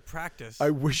thought you said practice.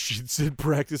 I wish she'd said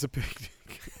practice a picnic.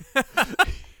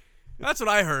 That's what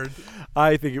I heard.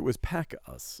 I think it was pack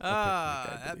us a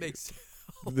That picnic. makes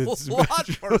That's a lot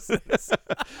more sense.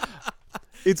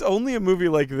 It's only a movie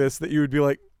like this that you would be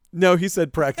like, no, he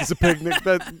said practice a picnic.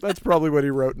 That's probably what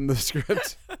he wrote in the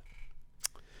script.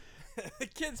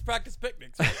 Kids practice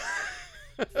picnics.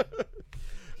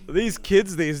 These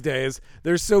kids these days,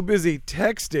 they're so busy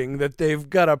texting that they've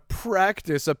got to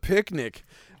practice a picnic.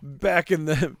 Back in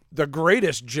the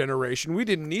greatest generation, we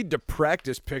didn't need to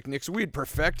practice picnics. We'd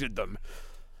perfected them.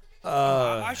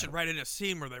 I should write in a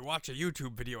scene where they watch a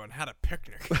YouTube video on how to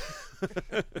picnic.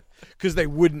 Because they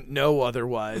wouldn't know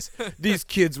otherwise. These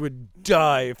kids would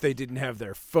die if they didn't have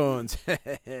their phones.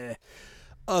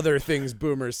 Other things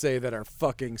boomers say that are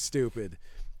fucking stupid.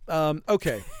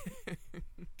 Okay.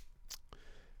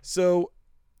 So,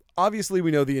 obviously we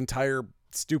know the entire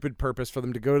stupid purpose for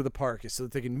them to go to the park is so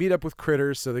that they can meet up with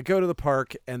critters. So they go to the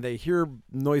park and they hear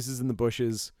noises in the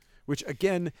bushes, which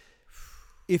again,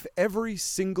 if every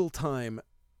single time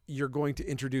you're going to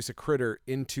introduce a critter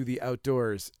into the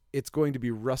outdoors, it's going to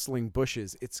be rustling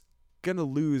bushes, it's going to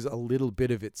lose a little bit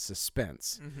of its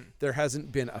suspense. Mm-hmm. There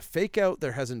hasn't been a fake out.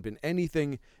 There hasn't been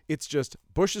anything. It's just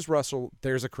bushes rustle.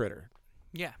 There's a critter.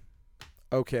 Yeah.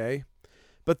 Okay.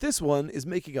 But this one is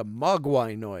making a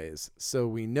mogwai noise, so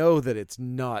we know that it's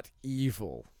not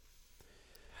evil.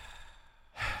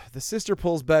 The sister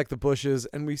pulls back the bushes,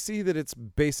 and we see that it's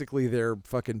basically their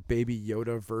fucking Baby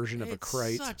Yoda version of a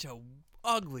Krite. It's such a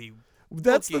ugly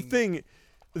That's the thing.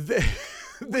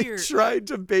 They tried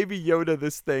to Baby Yoda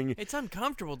this thing. It's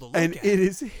uncomfortable to look and at. And it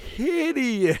is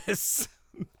hideous.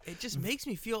 It just makes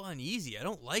me feel uneasy. I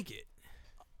don't like it.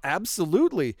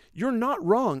 Absolutely. You're not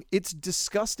wrong. It's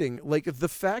disgusting. Like, the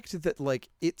fact that, like,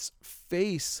 its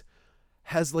face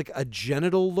has, like, a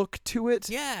genital look to it.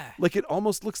 Yeah. Like, it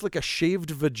almost looks like a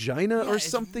shaved vagina or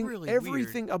something. It's really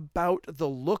Everything weird. about the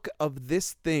look of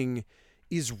this thing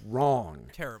is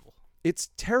wrong. Terrible. It's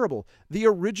terrible. The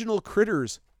original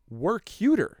critters were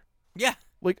cuter. Yeah.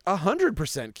 Like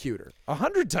 100% cuter.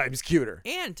 100 times cuter.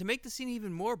 And to make the scene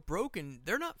even more broken,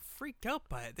 they're not freaked out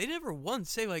by it. They never once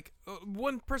say, like,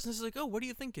 one person is like, oh, what do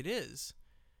you think it is?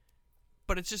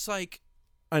 But it's just like...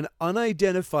 An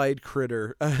unidentified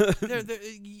critter.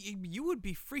 You would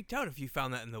be freaked out if you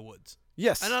found that in the woods.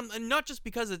 Yes. And not just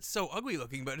because it's so ugly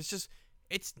looking, but it's just,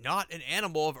 it's not an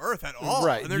animal of Earth at all.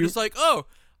 Right. And they're just like, oh,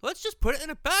 let's just put it in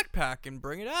a backpack and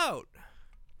bring it out.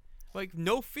 Like,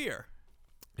 no fear.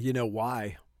 You know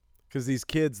why? Because these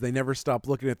kids, they never stop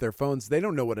looking at their phones. They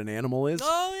don't know what an animal is.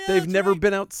 Oh, yeah, They've that's never right.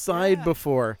 been outside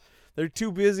before. They're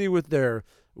too busy with their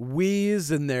Wii's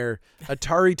and their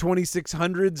Atari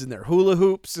 2600s and their hula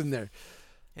hoops and their...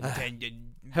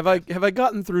 Have I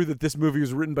gotten through that this movie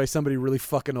was written by somebody really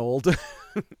fucking old?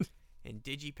 And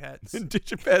Digipets. And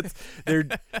Digipets.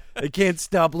 They can't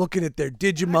stop looking at their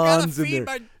Digimons and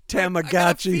their Tamagotchis. I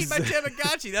gotta feed my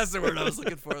Tamagotchi. That's the word I was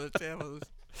looking for. The Tamos.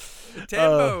 The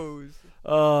Tambos.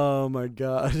 Oh my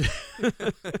God.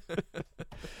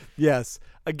 Yes.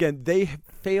 Again, they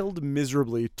failed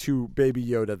miserably to Baby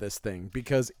Yoda this thing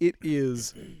because it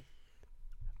is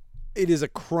a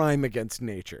crime against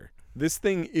nature. This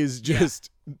thing is just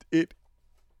it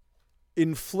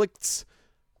inflicts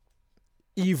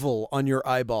evil on your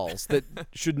eyeballs that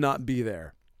should not be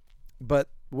there. But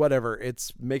whatever,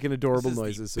 it's making adorable This is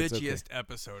noises. the It's okay. bitchiest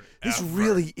episode This ever.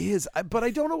 really is, but I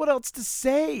don't know what else to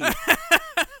say.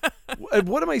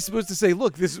 What am I supposed to say?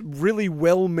 Look, this really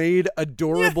well-made,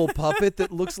 adorable puppet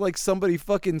that looks like somebody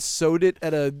fucking sewed it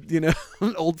at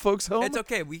an old folks' home. It's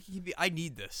okay. I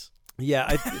need this.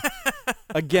 Yeah.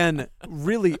 Again,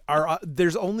 really,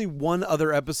 there's only one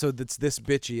other episode that's this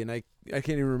bitchy, and I can't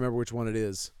even remember which one it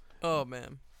is. Oh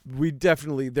man.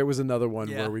 There was another one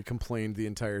Yeah. where we complained the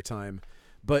entire time.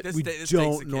 But This we takes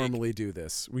don't the cake. normally do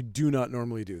this. We do not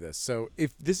normally do this. So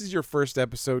if this is your first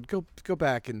episode, go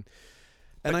back and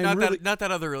But I really not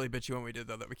that other really bitchy one we did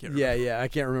though that we can't. yeah, I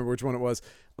can't remember which one it was.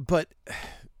 But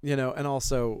and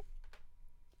also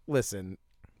listen,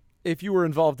 if you were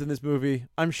involved in this movie,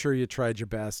 I'm sure you tried your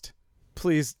best.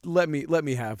 Please let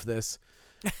me have this.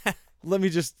 Let me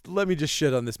just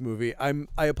shit on this movie.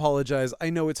 I apologize. I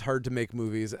know it's hard to make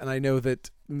movies, and I know that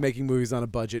making movies on a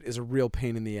budget is a real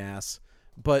pain in the ass.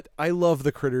 But I love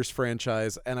the Critters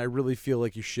franchise, and I really feel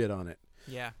like you shit on it.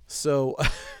 Yeah. So,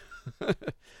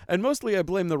 and mostly I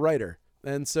blame the writer.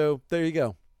 And so there you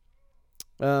go.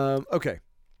 Okay.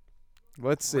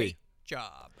 Let's see. Great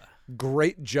job.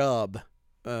 Great job.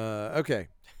 Okay.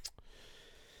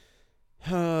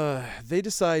 They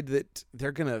decide that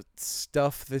they're gonna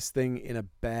stuff this thing in a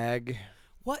bag.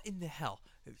 What in the hell?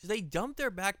 They dump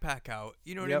their backpack out.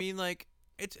 You know what I Yep. mean? Like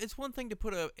it's one thing to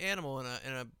put an animal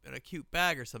in a cute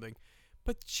bag or something,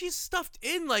 but she's stuffed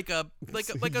in like a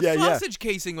Yeah, yeah. sausage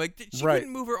casing. Like she Right.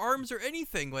 couldn't move her arms or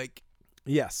anything. Like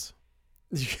Yes.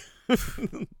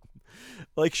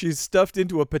 Like she's stuffed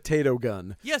into a potato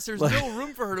gun. yes, there's Like- no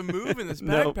room for her to move in this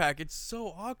Nope. backpack. It's so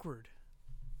awkward.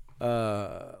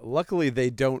 Luckily they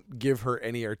don't give her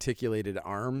any articulated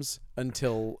arms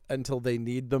until they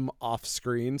need them off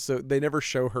screen. So they never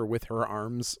show her with her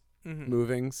arms Mhm.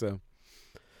 moving. So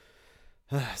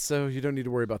you don't need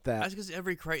to worry about that. That's because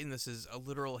every Crichton this is a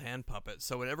literal hand puppet.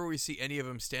 So whenever we see any of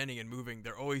them standing and moving,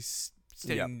 they're always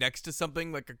standing next to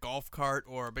something like a golf cart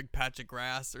or a big patch of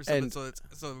grass or something.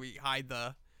 And- so we hide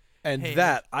the. And Hey.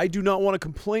 that, I do not want to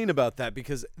complain about that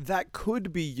because that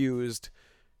could be used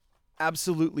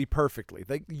absolutely perfectly.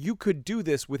 Like you could do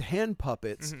this with hand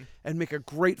puppets Mhm. and make a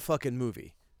great fucking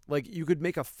movie. Like you could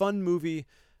make a fun movie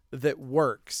that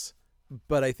works,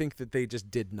 but I think that they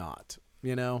just did not.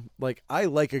 You know, like I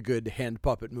like a good hand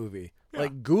puppet movie. Yeah.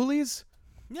 Like Ghoulies,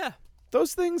 Yeah,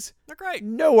 those things, they're great.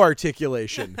 no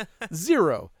articulation,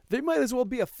 zero. They might as well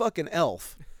be a fucking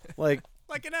elf. Like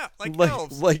Like an elf, like like,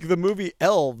 elves, like the movie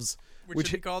Elves, which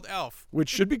should be called Elf. which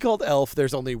should be called Elf.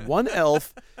 There's only one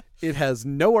elf. It has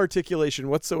no articulation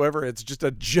whatsoever. It's just a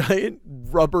giant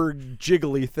rubber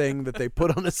jiggly thing that they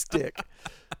put on a stick.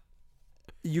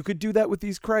 You could do that with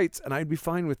these Krites, and I'd be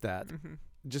fine with that. Mhm.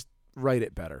 Just write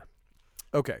it better.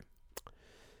 Okay.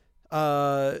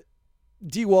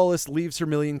 Dee Wallace leaves her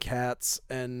million cats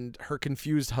and her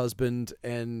confused husband,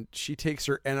 and she takes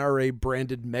her NRA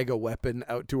branded mega weapon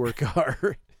out to her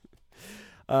car.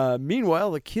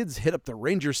 Meanwhile, the kids hit up the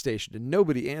ranger station and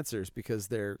nobody answers because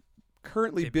they're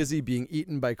currently They've busy being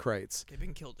eaten by Krites. They've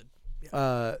been killed.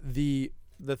 The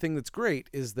thing that's great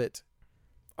is that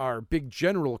our big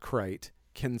General Krite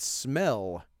can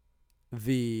smell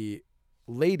the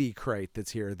lady Krite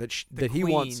that's here that he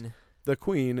wants. The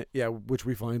queen, yeah, which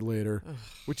we find later,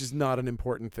 which is not an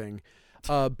important thing.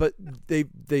 But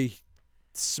they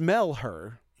smell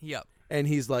her, Yep. and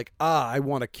he's like, I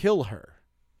want to kill her.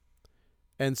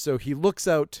 And so he looks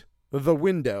out the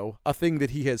window, a thing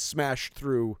that he has smashed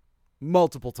through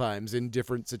multiple times in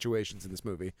different situations in this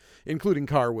movie, including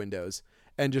car windows,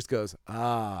 and just goes,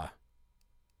 I'll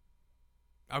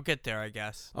get there, I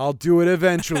guess. I'll do it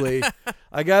eventually.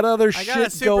 I got other I shit gotta going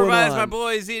supervise on. my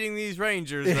boys eating these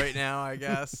rangers right now, I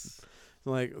guess.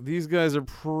 Like, these guys are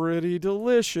pretty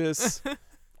delicious.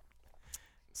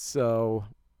 So,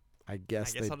 I I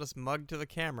guess guess I'll just mug to the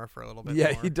camera for a little bit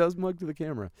yeah, more. he does mug to the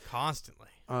camera. Constantly.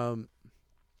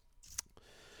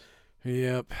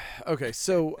 Yep. Okay,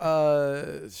 so,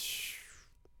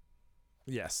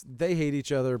 yes, they hate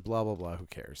each other, blah, blah, blah. Who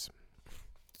cares?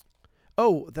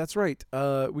 Oh, that's right.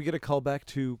 We get a call back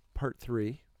to part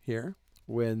 3 here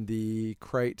when the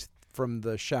Krite from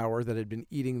the shower that had been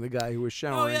eating the guy who was Oh,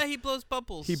 showering. yeah, he blows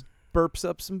bubbles. He burps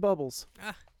up some bubbles.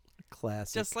 Ah.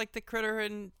 Classic. Just like the critter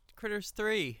in Critters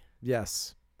 3.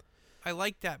 Yes. I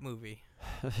like that movie.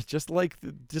 just like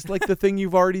the thing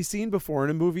you've already seen before in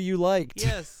a movie you liked.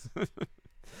 Yes.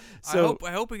 So,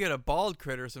 I hope we get a bald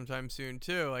critter sometime soon,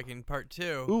 too, like in part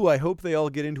 2. ooh, I hope they all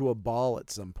get into a ball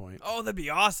at some point. Oh, that'd be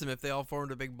awesome if they all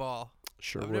formed a big ball.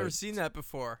 Sure I've would. never seen that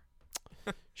before.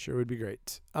 Sure would be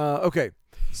great. Okay,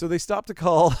 so they stop to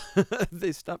call.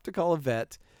 They stop to call a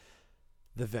vet.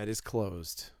 The vet is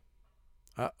closed.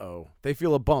 Uh-oh. They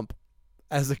feel a bump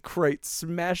as a Krite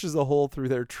smashes a hole through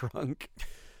their trunk,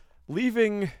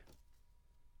 leaving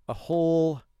a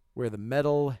hole where the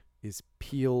metal is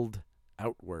peeled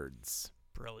outwards.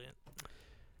 Brilliant.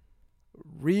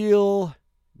 Real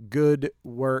good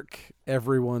work,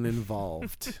 everyone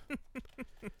involved.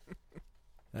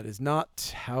 That is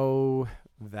not how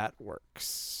that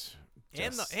works.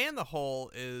 And Just- the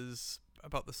hole is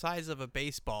about the size of a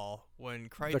baseball when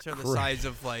Krites The are the Krite. size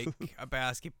of like a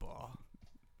basketball.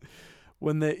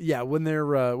 when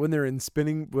they're in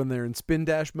spin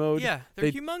dash mode, Yeah,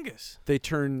 they're they- humongous. they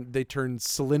turn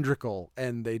cylindrical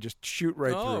and they just shoot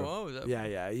right through. Oh, is that-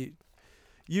 Yeah.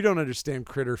 You don't understand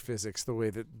critter physics the way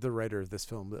that the writer of this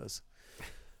film does.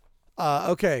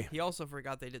 Okay. He also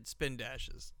forgot they did spin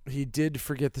dashes. He did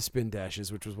forget the spin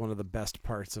dashes, which was one of the best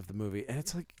parts of the movie. And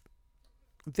it's like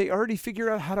they already figured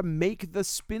out how to make the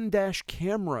spin dash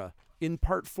camera in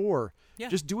part 4. Yeah.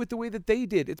 Just do it the way that they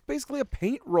did. It's basically a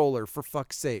paint roller, for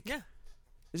fuck's sake. Yeah.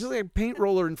 It's just like a paint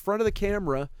roller in front of the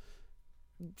camera.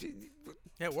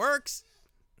 It works.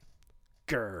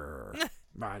 Grr.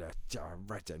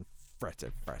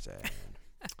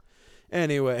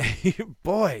 Anyway,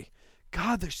 boy,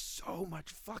 God, there's so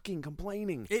much fucking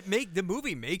complaining. The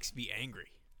movie makes me angry.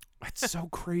 It's so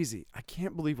crazy. I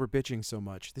can't believe we're bitching so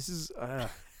much. This is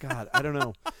God, I don't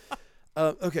know.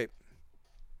 Okay.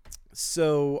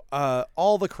 So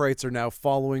all the Krites are now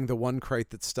following the one Krite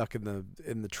that's stuck in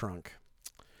the trunk.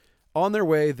 On their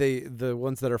way, the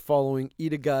ones that are following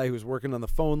eat a guy who's working on the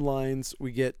phone lines.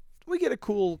 We get a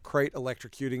cool Krite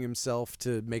electrocuting himself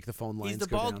to make the phone lines He's the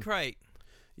go bald down. Krite.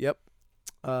 Yep.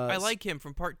 I like him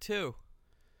from part 2.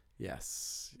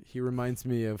 Yes, he reminds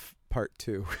me of part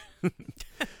 2.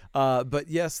 But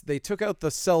yes, they took out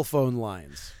the cell phone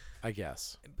lines, I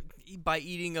guess. By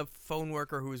eating a phone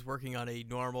worker who was working on a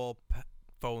normal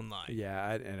phone line. Yeah,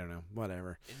 I don't know.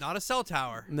 Whatever. Not a cell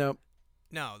tower. Nope.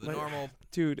 No, the normal.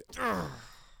 Dude,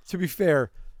 to be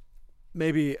fair,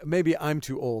 maybe I'm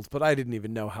too old, but I didn't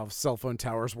even know how cell phone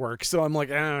towers work. So I'm like,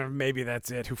 maybe that's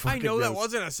it. Who I fucking know that knows?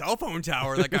 wasn't a cell phone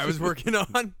tower that guy was working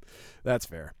on. That's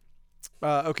fair.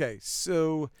 Okay,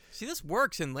 so See, this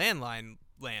works in landline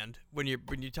land when you're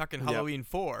talking Halloween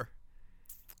 4.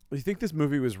 you think this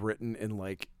movie was written in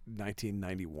like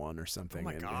 1991 or something? Oh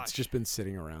my and gosh. It's just been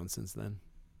sitting around since then.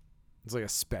 It's like a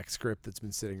spec script that's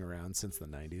been sitting around since the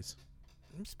 90s.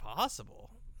 It's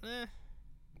possible.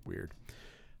 Weird.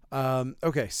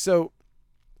 Okay, so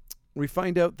we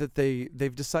find out that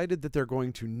they've decided that they're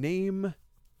going to name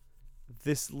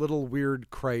this little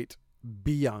weird Krite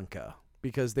Bianca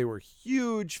because they were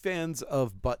huge fans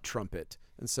of Butt Trumpet.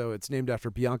 And so it's named after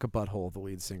Bianca Butthole, the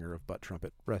lead singer of Butt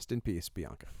Trumpet. Rest in peace,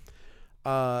 Bianca.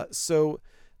 So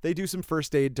they do some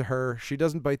first aid to her. She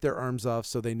doesn't bite their arms off,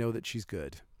 so they know that she's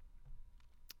good.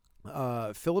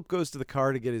 Philip goes to the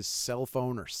car to get his cell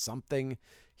phone or something.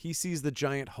 He sees the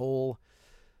giant hole,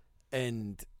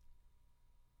 and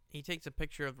He takes a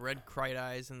picture of red Krite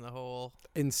eyes in the hole.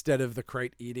 instead of the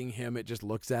Krite eating him, it just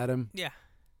looks at him Yeah,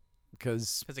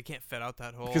 because because it can't fit out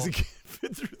that hole. he can't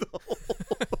fit through the hole.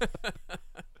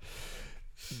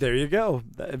 There you go.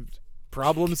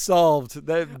 Problem solved.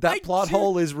 That plot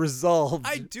hole is resolved.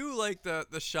 I do like the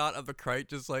shot of the Krite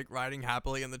just like riding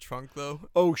happily in the trunk though.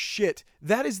 Oh shit!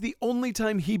 That is the only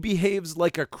time he behaves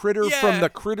like a critter Yeah. from the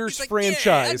Critters He's like, franchise.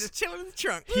 Yeah, I'm just chilling in the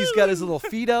trunk. He's got his little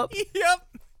feet up. Yep.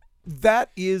 That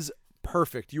is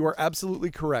perfect. You are absolutely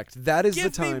correct. That is Give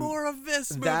the time. me more of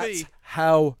this movie. That's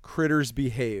how critters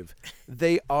behave.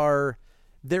 They're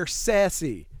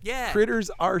sassy. Yeah. Critters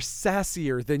are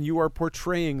sassier than you are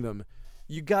portraying them.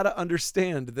 You got to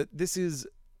understand that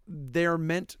they're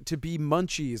meant to be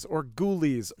munchies or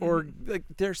ghoulies or like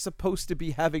they're supposed to be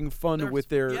having fun with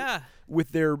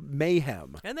their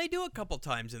mayhem. And they do a couple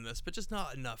times in this, but just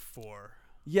not enough for.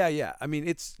 Yeah. I mean,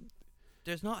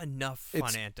 There's not enough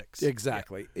fun antics.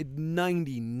 Exactly.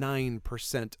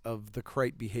 99% of the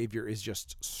Krite behavior is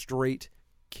just straight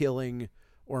killing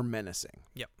or menacing.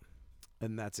 Yep.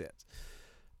 And that's it.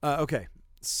 Okay.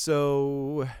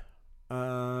 So,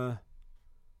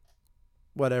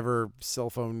 whatever,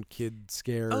 cell phone kid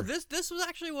scare. Oh, this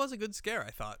was a good scare, I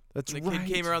thought. That's when the right.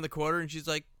 kid came around the corner and she's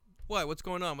like, "What? What's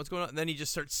going on? What's going on?" And then he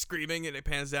just starts screaming and it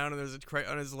pans down and there's a Krite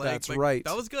on his leg. That's right.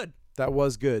 That was good. That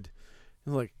was good.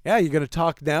 I'm like, yeah, you gonna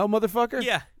talk now, motherfucker?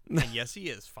 Yeah. And yes, he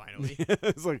is finally.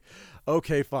 It's like,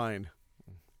 okay, fine.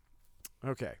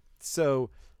 Okay,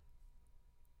 so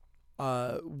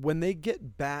when they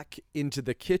get back into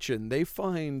the kitchen, they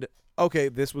find, okay,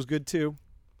 this was good too.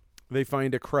 They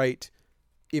find a Krite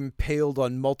impaled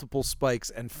on multiple spikes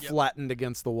and flattened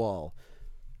against the wall.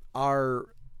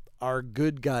 Our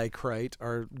good guy Krite,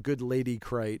 our good lady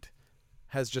Krite,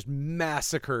 has just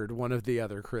massacred one of the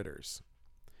other critters.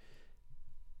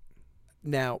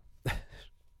 Now,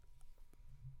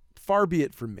 far be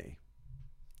it from me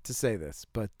to say this,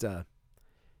 but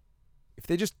if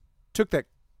they just took that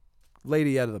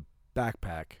lady out of the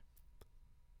backpack,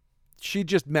 she'd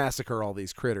just massacre all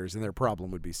these critters and their problem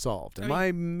would be solved. Am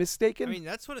I mistaken? I mean,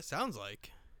 that's what it sounds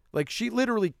like. Like, she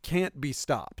literally can't be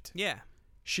stopped. Yeah.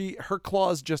 Her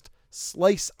claws just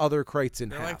slice other Krites in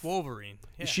They're half. like Wolverine.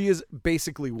 Yeah. She is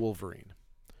basically Wolverine.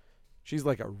 She's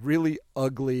like a really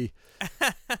ugly,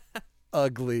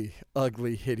 ugly,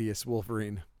 hideous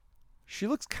Wolverine. She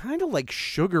looks kind of like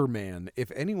Sugar Man,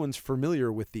 if anyone's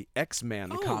familiar with the X-Man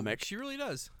comic. She really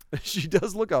does. She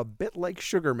does look a bit like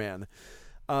Sugar Man.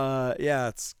 Yeah,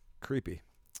 it's creepy.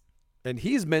 And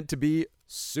he's meant to be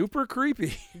super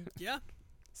creepy. Yeah.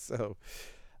 So,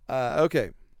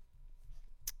 okay.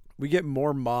 We get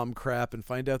more mom crap and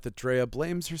find out that Drea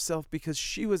blames herself because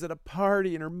she was at a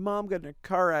party and her mom got in a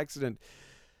car accident.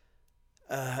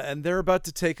 And they're about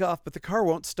to take off, but the car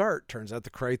won't start. Turns out the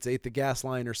Krites ate the gas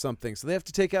line or something, so they have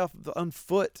to take off on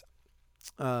foot.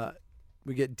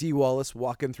 We get Dee Wallace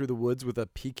walking through the woods with a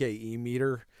PKE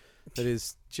meter. that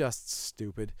is just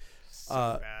stupid.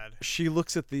 So bad. She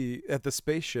looks at the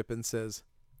spaceship and says,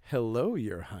 "Hello,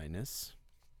 Your Highness."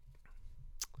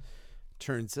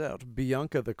 Turns out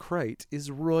Bianca the Krite is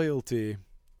royalty.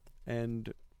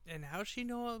 And how's she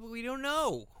know? We don't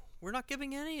know. We're not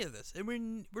giving any of this. And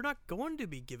we're not going to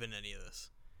be given any of this.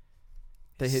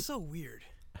 It's so weird.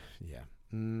 Yeah.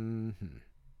 Mm-hmm.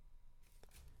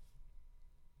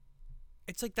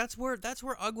 It's like that's where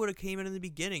Ugg would have came in the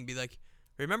beginning. Be like,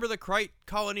 remember the Krite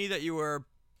colony that you were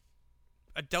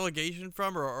a delegation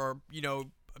from, or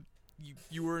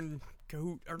you were in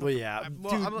cahoot. Well, yeah,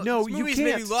 dude, no, you can't.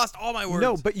 Maybe lost all my words.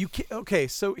 No, but you can't. Okay,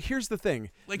 so here's the thing.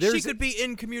 Like, she could be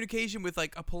in communication with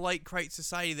like a polite Krite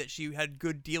society that she had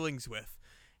good dealings with,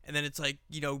 and then it's like,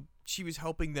 she was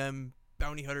helping them,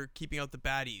 bounty hunter, keeping out the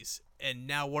baddies, and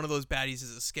now one of those baddies has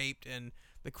escaped, and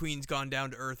the Queen's gone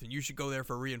down to Earth, and you should go there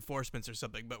for reinforcements or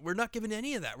something. But we're not given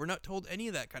any of that. We're not told any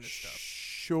of that kind of stuff.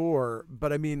 Sure,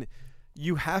 but I mean,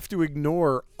 you have to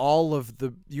ignore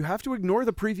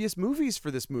the previous movies for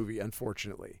this movie,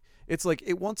 unfortunately. It's like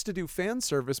it wants to do fan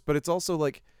service, but it's also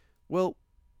like, well,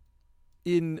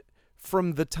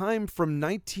 from the time from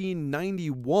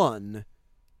 1991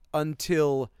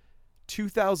 until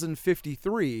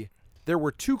 2053, there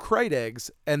were 2 Krite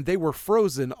eggs and they were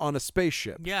frozen on a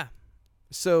spaceship. Yeah.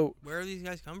 So where do these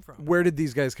guys come from? Where did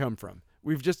these guys come from?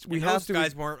 Those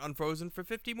guys weren't unfrozen for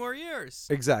 50 more years.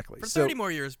 Exactly. For 30 more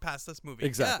years past this movie.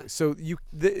 Exactly. Yeah. So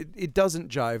it doesn't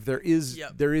jive.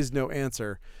 There is no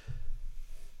answer.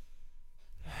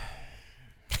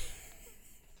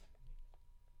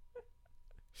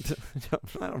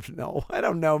 I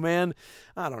don't know, man.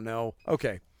 I don't know.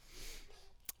 Okay.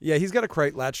 Yeah, he's got a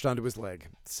Krite latched onto his leg.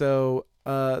 So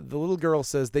the little girl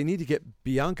says they need to get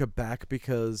Bianca back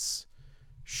because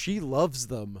she loves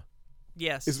them.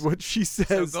 Yes. Is what she says.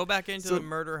 So go back into the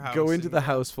murder house. Go into the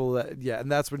house full of that. Yeah, and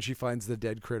that's when she finds the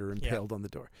dead critter impaled on the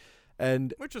door.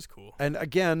 Which was cool. And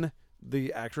again,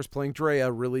 the actress playing Drea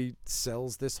really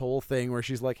sells this whole thing where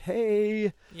she's like,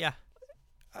 "Hey, yeah,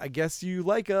 I guess you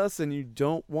like us and you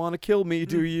don't want to kill me,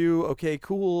 do you? Okay,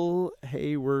 cool.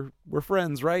 Hey, we're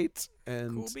friends, right?"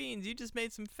 And cool beans. You just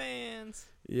made some fans.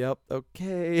 Yep.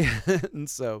 Okay. And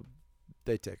so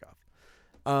they take off.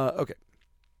 Okay.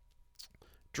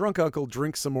 Drunk uncle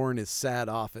drinks some more in his sad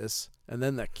office, and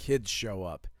then the kids show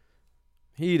up.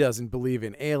 He doesn't believe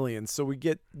in aliens, so we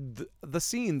get the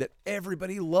scene that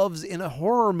everybody loves in a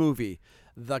horror movie.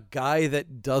 The guy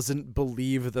that doesn't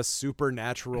believe the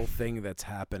supernatural thing that's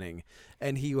happening,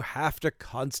 and you have to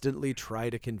constantly try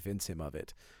to convince him of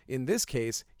it. In this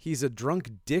case, he's a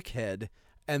drunk dickhead,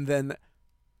 and then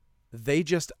they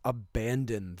just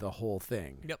abandon the whole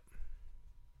thing. Yep.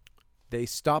 They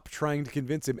stop trying to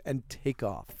convince him and take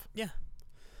off. Yeah.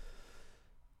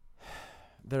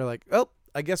 They're like, "Oh,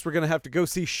 I guess we're going to have to go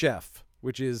see Chef,"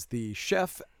 which is the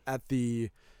chef at the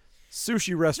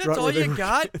sushi restaurant. That's all you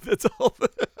got? That's all.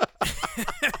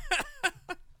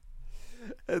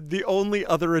 The only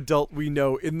other adult we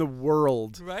know in the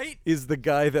world, right, is the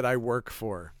guy that I work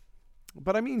for.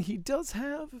 But I mean, he does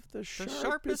have the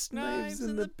sharpest knives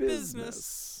in the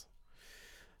business.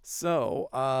 So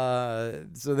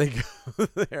they go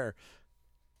there.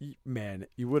 Man,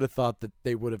 you would have thought that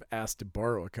they would have asked to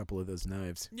borrow a couple of those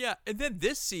knives. Yeah, and then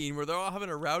this scene where they're all having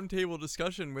a round table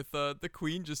discussion with the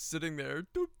Queen just sitting there.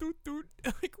 Doot, doot, doot.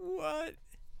 Like, what?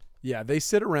 Yeah, they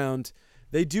sit around.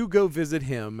 They do go visit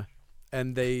him,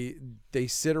 and they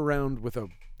sit around with a...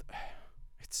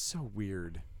 It's so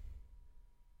weird.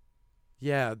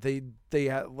 Yeah, they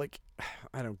like...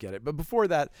 I don't get it. But before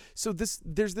that, so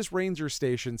there's this ranger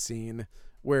station scene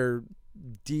where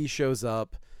Dee shows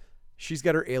up. She's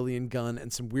got her alien gun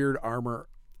and some weird armor,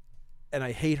 and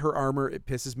I hate her armor. It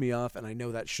pisses me off, and I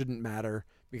know that shouldn't matter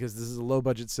because this is a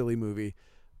low-budget, silly movie.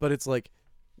 But it's like,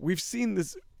 we've seen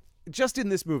this just in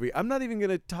this movie. I'm not even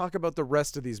going to talk about the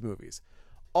rest of these movies.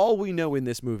 All we know in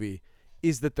this movie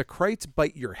is that the Krites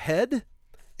bite your head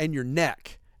and your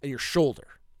neck and your shoulder.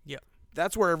 Yeah.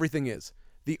 That's where everything is.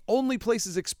 The only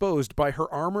places exposed by her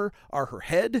armor are her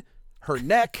head, her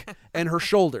neck, and her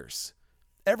shoulders.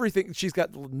 Everything, she's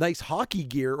got nice hockey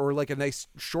gear or like a nice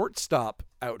shortstop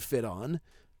outfit on,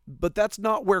 but that's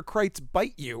not where Krites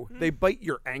bite you. They bite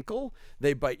your ankle,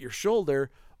 they bite your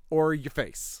shoulder, or your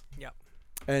face. Yep.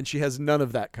 And she has none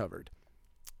of that covered.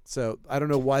 So I don't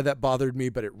know why that bothered me,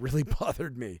 but it really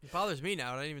bothered me. It bothers me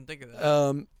now. I didn't even think of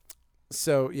that.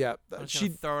 So yeah, she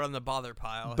throw it on the bother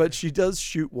pile. But she does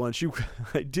shoot one.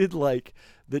 I did like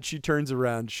that she turns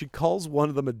around. She calls one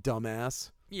of them a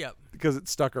dumbass. Yep. Because it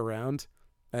stuck around.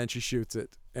 And she shoots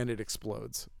it, and it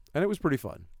explodes. And it was pretty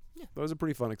fun. Yeah. That was a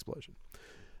pretty fun explosion.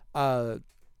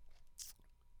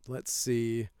 Let's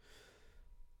see.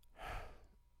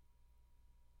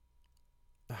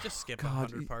 Just skip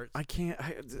God, 100 parts. I can't.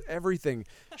 Everything.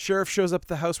 Sheriff shows up at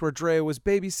the house where Drea was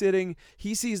babysitting.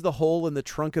 He sees the hole in the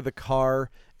trunk of the car,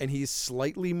 and he's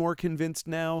slightly more convinced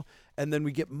now. And then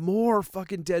we get more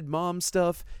fucking dead mom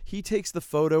stuff. He takes the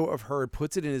photo of her and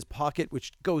puts it in his pocket,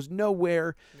 which goes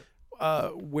nowhere.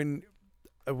 When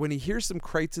he hears some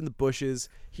Kreitz in the bushes,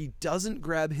 he doesn't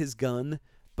grab his gun,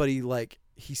 but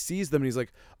he sees them and he's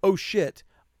like, oh shit.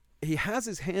 He has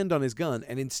his hand on his gun,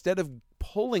 and instead of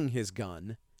pulling his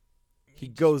gun, he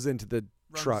goes into the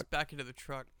truck. Back into the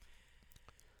truck.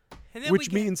 And then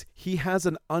Which means he has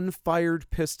an unfired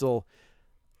pistol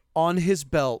on his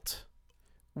belt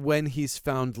when he's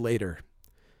found later.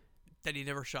 That he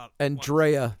never shot. And once.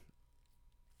 Drea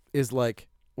is like,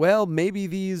 well, maybe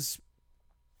these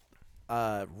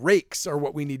rakes are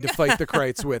what we need to fight the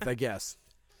Kreitz with, I guess.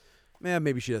 Man,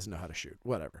 maybe she doesn't know how to shoot.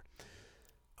 Whatever.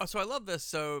 Oh, so I love this.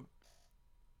 So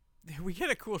we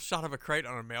get a cool shot of a Krayt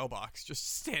on a mailbox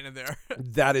just standing there.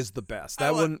 That is the best.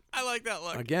 That one, I like that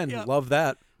look. again, Yeah. love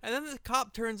that. And then the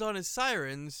cop turns on his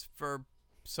sirens for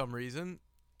some reason,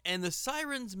 and the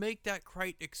sirens make that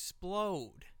Krayt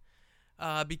explode.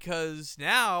 Because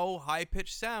now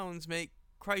high-pitched sounds make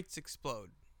Krayts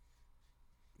explode.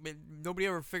 I mean, nobody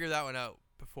ever figured that one out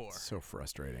before. So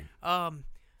frustrating.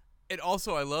 And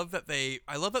also, I love that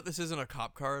this isn't a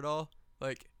cop car at all.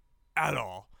 Like, at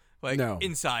all. Like, No.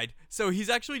 inside. So he's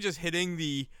actually just hitting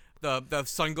the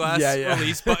sunglass Yeah.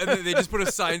 release button. And they just put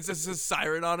a sign that says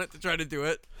siren on it to try to do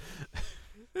it.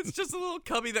 It's just a little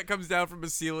cubby that comes down from a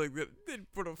ceiling that they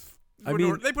put a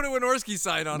Wynorski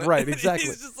sign on it. Right, exactly.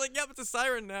 He's just like, yep, it's a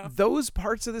siren now. Those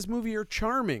parts of this movie are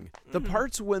charming. The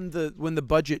parts when the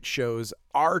budget shows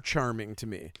are charming to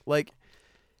me. Like,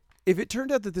 if it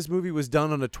turned out that this movie was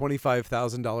done on a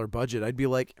 $25,000 budget, I'd be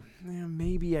like,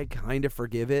 maybe I kind of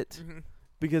forgive it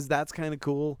because that's kind of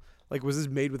cool. Like, was this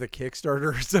made with a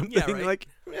Kickstarter or something? Yeah, right. Like,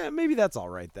 maybe that's all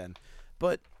right then.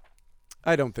 But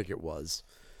I don't think it was.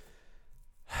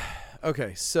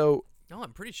 Okay, so No,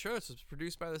 I'm pretty sure this was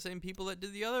produced by the same people that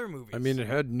did the other movies. I mean, it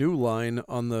had New Line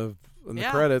on the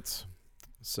Yeah. credits.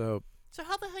 So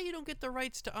how the hell you don't get the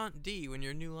rights to Aunt D when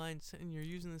you're New Line and you're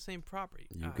using the same property?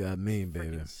 you got me,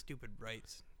 baby. Freaking stupid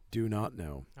rights. Do not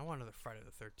know. I want another Friday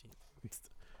the 13th.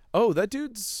 Oh, that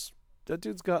dude's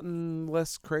gotten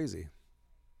less crazy.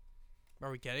 Are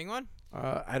we getting one?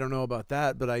 I don't know about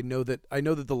that, but I know that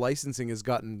the licensing has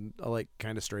gotten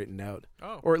kind of straightened out,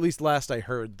 Oh. or at least last I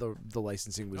heard the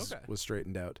licensing was Okay. was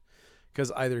straightened out,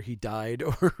 because either he died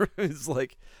or is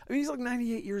like, I mean, he's like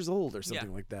 98 years old or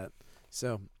something like that.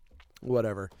 So,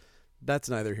 whatever. That's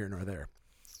neither here nor there.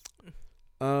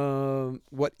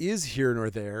 What is here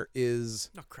nor there is,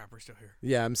 Oh crap, we're still here.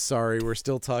 yeah, I'm sorry, we're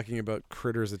still talking about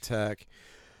Critters Attack.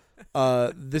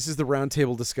 This is the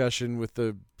roundtable discussion with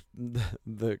the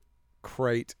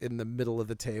Krayt in the middle of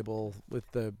the table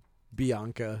with the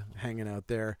Bianca hanging out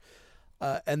there.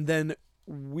 And then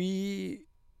we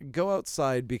go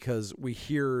outside because we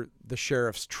hear the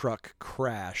sheriff's truck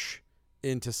crash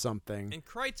into something. And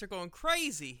Kreitz are going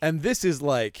crazy. And this is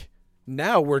like,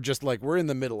 now we're in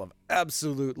the middle of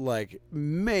absolute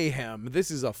mayhem.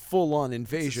 This is a full-on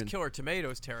invasion. This is Killer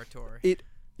Tomatoes territory. It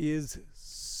is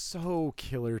so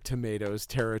Killer Tomatoes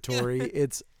territory.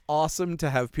 It's awesome to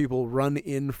have people run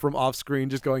in from off screen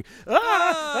just going,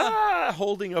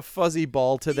 holding a fuzzy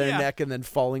ball to their neck and then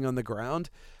falling on the ground.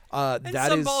 And that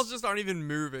some is balls just aren't even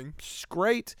moving.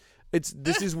 great.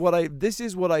 This is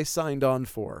what I signed on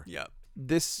for. Yep.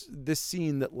 This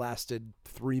scene that lasted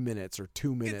 3 minutes or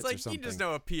 2 minutes It's like or something. you just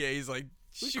know a PA is like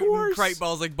shooting course. Krayt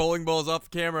balls like bowling balls off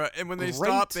camera, and when they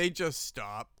stop, they just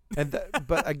stop. And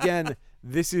but again,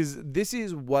 this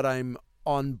is what I'm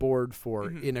on board for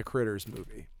in a Critters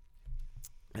movie.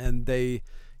 And they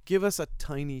give us a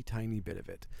tiny, tiny bit of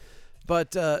it.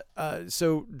 But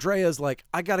so Drea's like,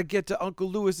 I got to get to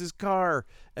Uncle Lewis's car.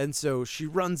 And so she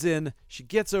runs in, she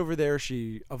gets over there,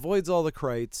 she avoids all the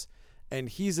Kreitz, and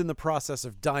he's in the process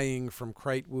of dying from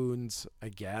Krayt wounds, I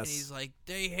guess. And he's like,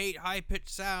 they hate high-pitched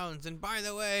sounds, and by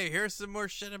the way, here's some more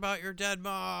shit about your dead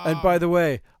mom. And by the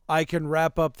way, I can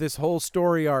wrap up this whole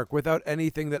story arc without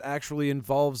anything that actually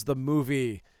involves the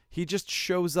movie. He just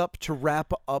shows up to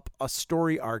wrap up a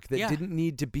story arc that didn't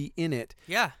need to be in it.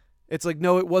 Yeah. It's like,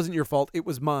 no, it wasn't your fault. It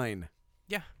was mine.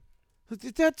 Yeah.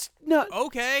 That's not...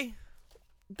 Okay.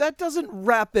 That doesn't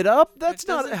wrap it up. That's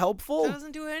not helpful. That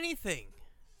doesn't do anything.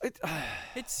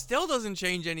 It still doesn't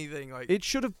change anything. Like, it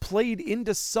should have played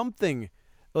into something.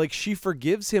 Like, she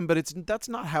forgives him, but that's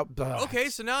not how... okay,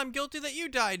 so now I'm guilty that you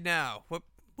died now.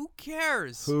 Who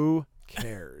cares? Who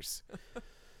cares?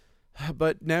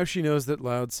 But now she knows that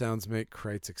loud sounds make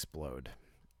Kreitz explode.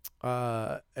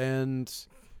 And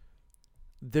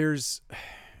there's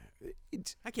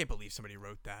I can't believe somebody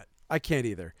wrote that. I can't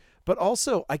either. But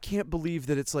also, I can't believe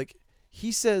that it's like,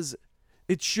 he says,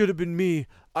 it should have been me.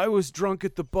 I was drunk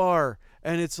at the bar.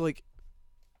 And it's like,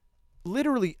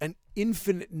 literally an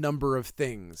infinite number of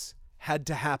things had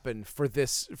to happen for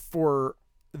this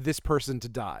person to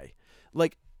die.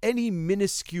 Like, any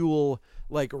minuscule,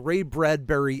 like, Ray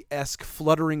Bradbury-esque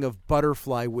fluttering of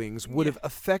butterfly wings would have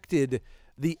affected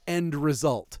the end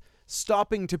result.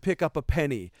 Stopping to pick up a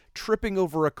penny, tripping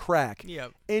over a crack,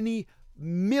 any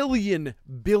million,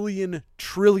 billion,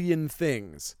 trillion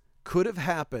things could have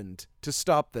happened to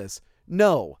stop this.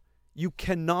 No, you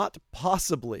cannot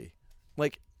possibly.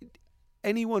 Like,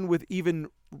 anyone with even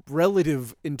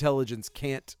relative intelligence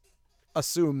can't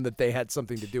assume that they had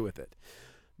something to do with it.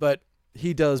 But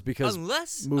he does because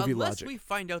movie logic. Unless we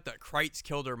find out that Kreitz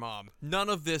killed her mom, none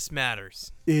of this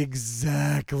matters.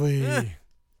 Exactly.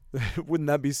 Wouldn't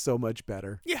that be so much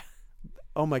better? Yeah.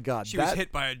 Oh my God. She was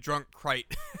hit by a drunk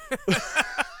Kreit.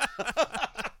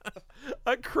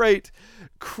 A Kreit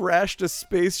crashed a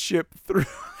spaceship through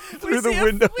the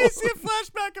window. We see a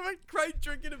flashback of a Kreit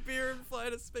drinking a beer and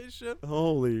flying a spaceship.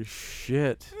 Holy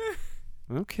shit.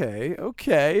 Okay.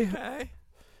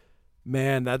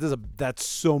 Man, that's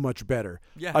so much better.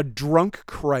 Yeah. A drunk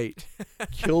Kreit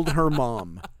killed her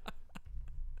mom.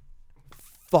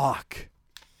 Fuck.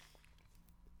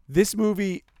 This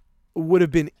movie would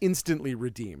have been instantly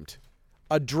redeemed.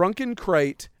 A drunken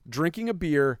Kreit drinking a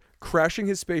beer, crashing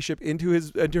his spaceship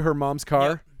into her mom's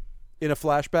car in a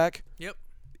flashback. Yep.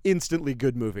 Instantly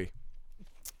good movie.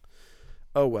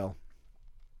 Oh well.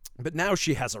 But now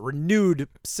she has a renewed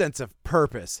sense of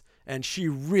purpose, and she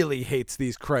really hates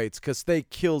these Kreitz because they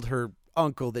killed her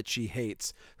uncle that she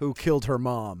hates, who killed her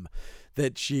mom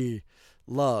that she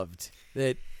loved.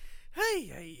 Hey.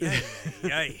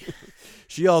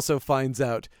 She also finds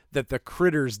out that the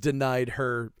critters denied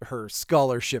her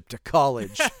scholarship to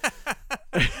college.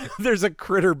 There's a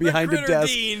critter behind a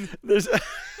desk. Dean.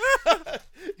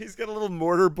 He's got a little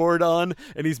mortar board on,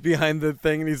 and he's behind the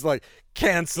thing, and he's like,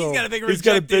 cancel. He's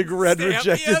got a big red stamp.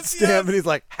 rejected stamp, and he's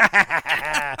like, ha ha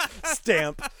ha ha,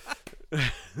 stamp.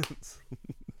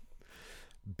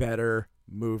 Better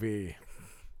movie.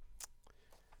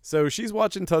 So she's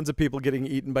watching tons of people getting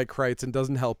eaten by Kreitz and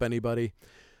doesn't help anybody.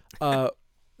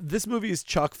 This movie is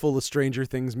chock full of Stranger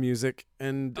Things music,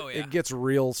 and it gets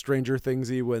real Stranger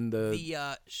Thingsy when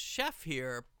the chef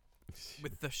here,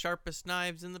 with the sharpest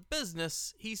knives in the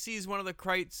business, he sees one of the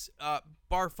Kreitz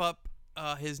barf up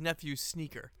his nephew's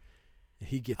sneaker.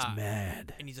 He gets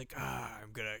mad, and he's like,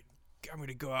 I'm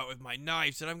gonna go out with my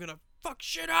knives and I'm gonna fuck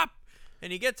shit up.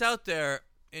 And he gets out there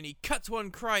and he cuts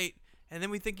one Kreit, and then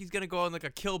we think he's gonna go on like a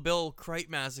Kill Bill Kreit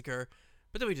massacre,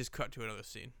 but then we just cut to another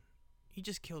scene. He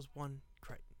just kills one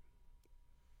Kreit.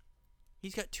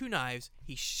 He's got two knives.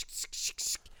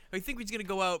 I think he's gonna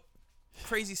go out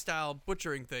crazy style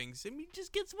butchering things, and he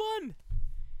just gets one,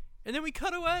 and then we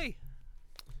cut away.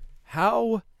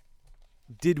 How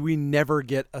did we never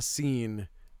get a scene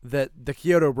that the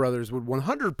Kyoto brothers would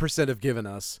 100% have given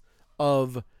us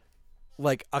of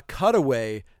like a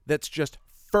cutaway that's just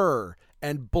fur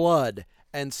and blood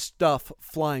and stuff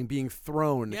being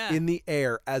thrown in the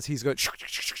air as he's going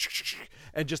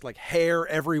and just like hair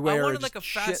everywhere. I wanted like a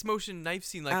fast motion knife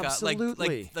scene, like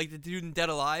absolutely like the dude in Dead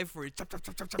Alive where he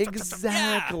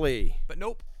exactly. Yeah. But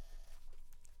nope.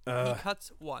 He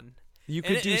cuts one. You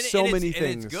could do so many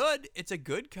things. And it's good. It's a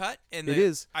good cut, and it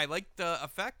is. I like the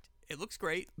effect. It looks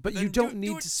great. But you don't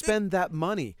need to spend that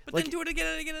money. But then do it again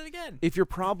and again and again. If your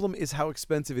problem is how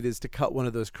expensive it is to cut one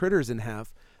of those critters in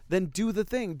half, then do the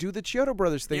thing. Do the Chiodo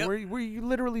Brothers thing where you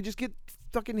literally just get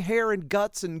fucking hair and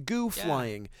guts and goo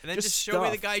flying. And then just show me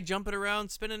the guy jumping around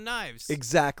spinning knives.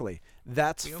 Exactly.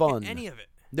 That's we fun. Don't get any of it.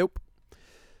 Nope.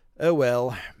 Oh,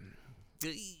 well.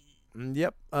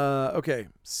 Yep. Okay.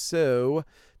 So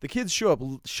the kids show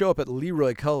up at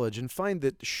Leroy College and find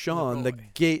that Sean, the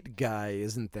gate guy,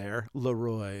 isn't there.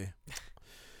 Leroy.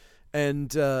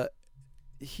 And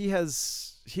he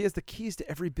has the keys to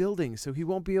every building, so he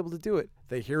won't be able to do it.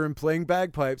 They hear him playing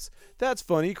bagpipes. That's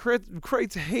funny.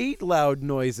 Kreitz hate loud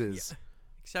noises. Yeah.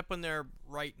 Except when they're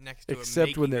right next to it.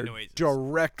 Except when they're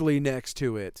directly next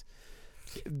to it.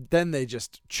 Then they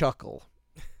just chuckle,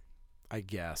 I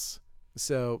guess.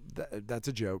 So that's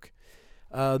a joke.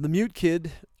 The mute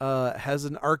kid has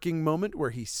an arcing moment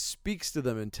where he speaks to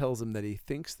them and tells them that he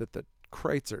thinks that the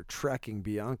Kreitz are tracking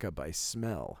Bianca by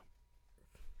smell.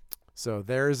 So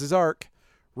there's his arc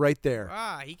right there.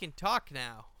 He can talk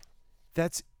now.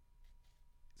 That's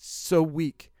so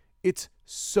weak. It's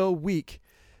so weak.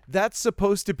 That's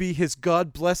supposed to be his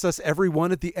God bless us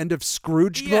everyone at the end of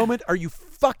Scrooged moment? Are you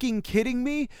fucking kidding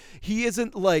me? He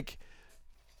isn't like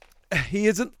He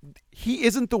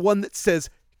isn't the one that says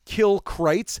kill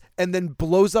Kreitz and then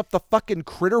blows up the fucking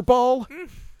critter ball.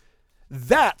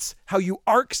 That's how you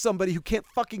arc somebody who can't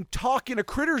fucking talk in a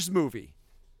Critters movie.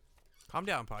 Calm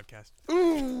down, podcast.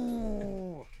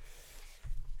 Ooh.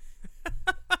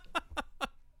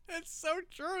 It's so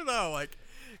true, though. Like,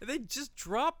 they just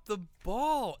drop the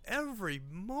ball every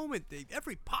moment,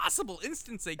 every possible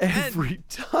instance they can. Every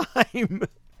time.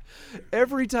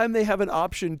 Every time they have an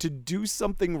option to do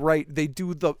something right, they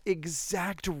do the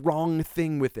exact wrong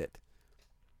thing with it.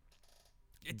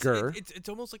 It's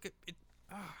almost like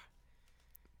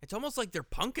it's almost like they're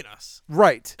punking us.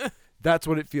 Right. That's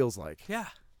what it feels like. Yeah.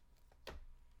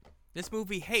 This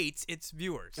movie hates its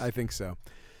viewers. I think so.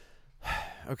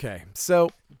 Okay. So,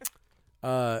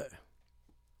 they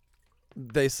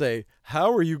say,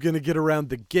 "How are you going to get around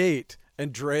the gate?"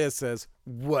 And Drea says,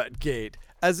 "What gate?"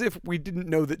 As if we didn't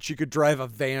know that she could drive a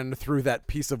van through that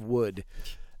piece of wood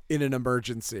in an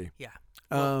emergency. Yeah.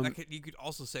 Well, you could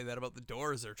also say that about the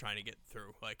doors they're trying to get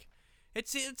through. Like,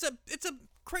 it's a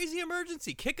crazy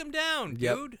emergency. Kick them down,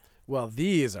 dude. Well,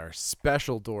 these are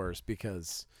special doors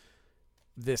because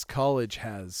this college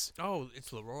has... Oh,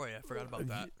 it's Leroy. I forgot about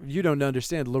that. You don't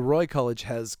understand. Leroy College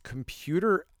has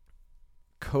computer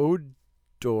code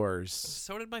doors.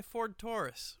 So did my Ford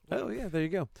Taurus. Oh, yeah, there you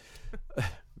go.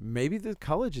 Maybe the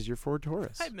college is your Ford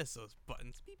Taurus. I miss those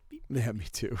buttons. Beep, beep. Yeah, me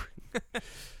too.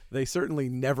 They certainly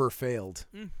never failed.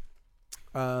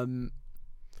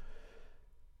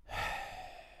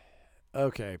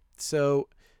 Okay, so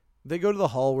they go to the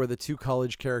hall where the two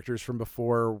college characters from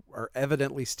before are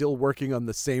evidently still working on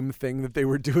the same thing that they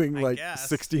were doing like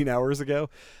 16 hours ago.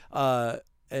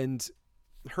 And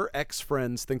her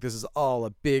ex-friends think this is all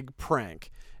a big prank,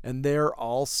 and they're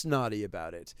all snotty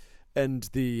about it. And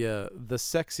the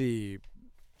sexy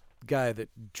guy that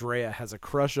Drea has a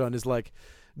crush on is like,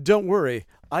 "Don't worry,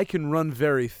 I can run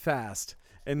very fast."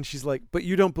 And she's like, "But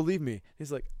you don't believe me."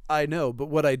 He's like, "I know, but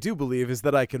what I do believe is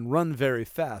that I can run very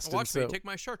fast." Watch me take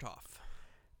my shirt off.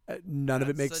 None of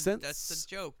it makes sense. That's the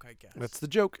joke, I guess. That's the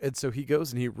joke. And so he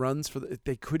goes and he runs for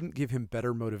they couldn't give him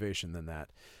better motivation than that.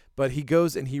 But he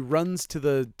goes and he runs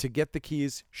to get the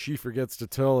keys. She forgets to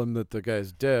tell him that the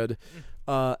guy's dead.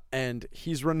 And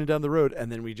he's running down the road,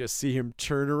 and then we just see him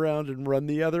turn around and run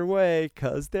the other way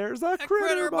because there's a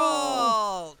critter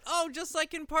ball. Oh, just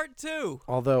like in part 2.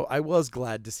 Although I was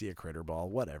glad to see a critter ball.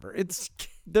 Whatever.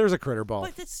 There's a critter ball.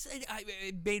 But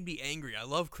it made me angry. I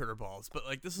love critter balls, but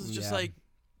like this is just like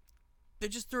they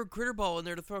just threw a critter ball in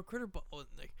there to throw a critter ball.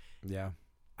 Like, yeah.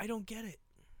 I don't get it.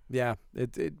 Yeah.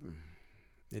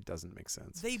 It doesn't make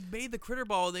sense. They made the critter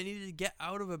ball and they needed to get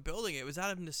out of a building. It was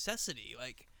out of necessity.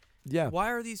 Like, yeah. Why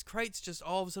are these Krites just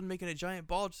all of a sudden making a giant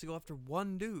ball just to go after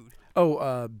one dude?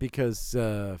 Oh, because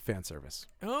fan service.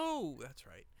 Oh, that's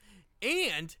right.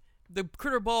 And the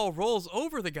critter ball rolls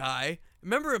over the guy.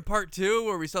 Remember in part 2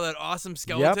 where we saw that awesome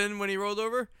skeleton when he rolled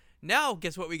over? Now,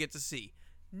 guess what we get to see?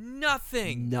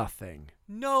 Nothing.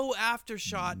 No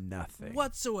aftershot. Nothing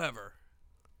whatsoever.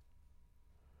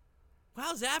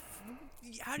 How's that?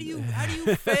 How do you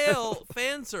fail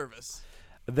fan service?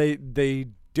 They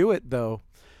do it though.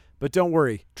 But don't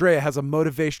worry, Drea has a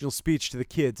motivational speech to the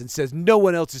kids and says no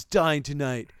one else is dying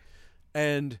tonight.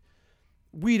 And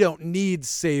we don't need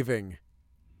saving.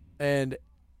 And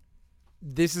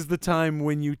this is the time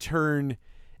when you turn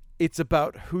it's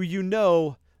about who you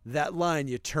know. That line,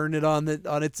 you turn it on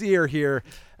its ear here.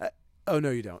 Oh, no,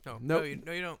 you don't. No, you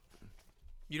don't.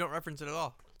 You don't reference it at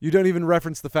all. You don't even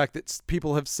reference the fact that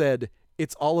people have said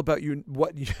it's all about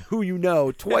who you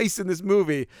know twice in this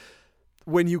movie,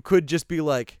 when you could just be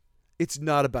like, it's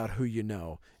not about who you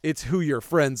know. It's who your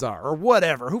friends are or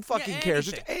whatever. Who fucking cares?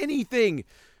 Just anything.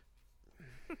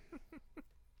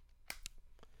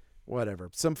 Whatever.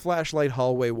 Some flashlight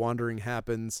hallway wandering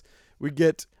happens. We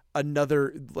get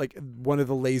another, like, one of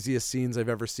the laziest scenes I've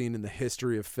ever seen in the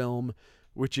history of film,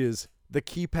 which is the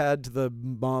keypad to the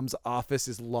mom's office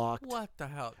is locked. What the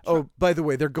hell? Oh, by the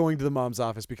way, they're going to the mom's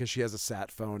office because she has a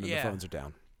sat phone and the phones are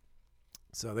down.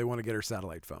 So they want to get her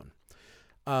satellite phone.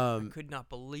 I could not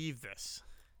believe this.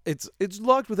 It's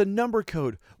locked with a number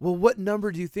code. Well, what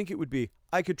number do you think it would be?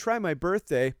 I could try my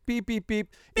birthday. Beep, beep, beep.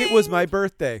 Bing! It was my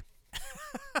birthday.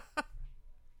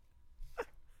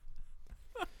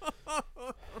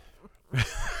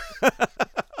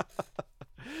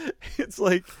 It's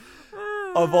like,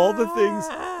 of all the things,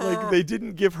 like, they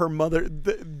didn't give her mother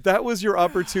that was your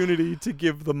opportunity to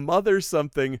give the mother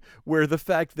something where the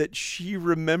fact that she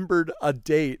remembered a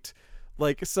date,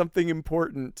 like something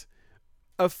important,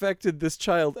 affected this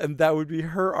child, and that would be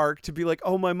her arc to be like,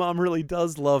 oh, my mom really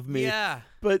does love me. Yeah.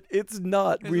 But it's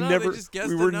not. They just guessed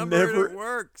the number and it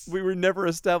works. We were never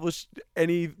established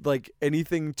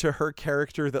anything to her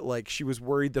character that like she was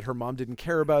worried that her mom didn't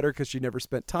care about her because she never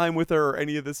spent time with her or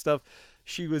any of this stuff.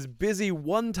 She was busy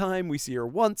one time. We see her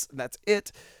once, and that's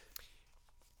it.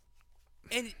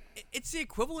 And it's the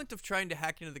equivalent of trying to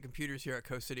hack into the computers here at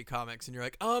Coast City Comics, and you're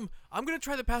like, I'm gonna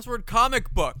try the password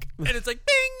comic book, and it's like,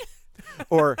 bing.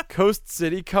 Or Coast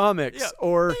City Comics, Yeah,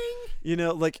 or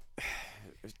bing.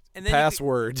 And then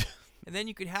password. And then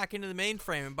you could hack into the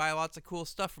mainframe and buy lots of cool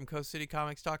stuff from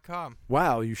coastcitycomics.com.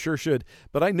 Wow, you sure should.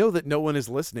 But I know that no one is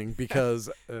listening because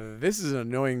this is an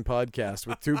annoying podcast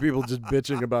with two people just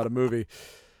bitching about a movie.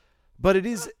 But it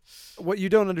is, what you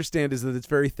don't understand is that it's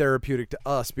very therapeutic to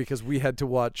us because we had to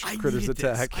watch Critters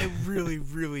Attack. I really,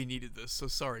 really needed this, so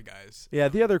sorry, guys. Yeah,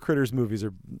 the other Critters movies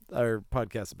our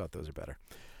podcasts about those are better.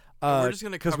 We're just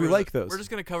gonna because we like those. We're just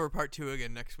going to cover part 2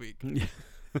 again next week.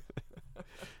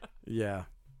 Yeah.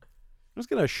 I'm just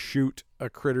going to shoot a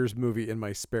Critters movie in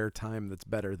my spare time that's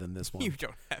better than this one. You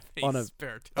don't have any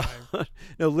spare time.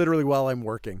 No, literally while I'm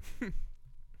working.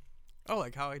 Oh,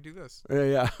 like how I do this.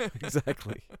 Yeah,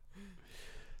 exactly.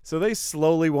 So they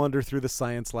slowly wander through the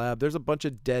science lab. There's a bunch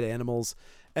of dead animals,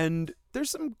 and there's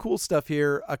some cool stuff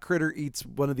here. A critter eats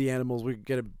one of the animals. We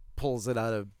get it, pulls it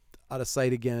out of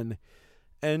sight again,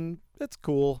 and that's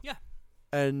cool. Yeah.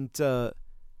 And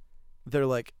they're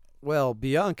like, well,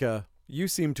 Bianca, you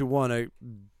seem to want to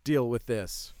deal with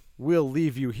this. We'll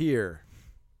leave you here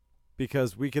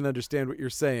because we can understand what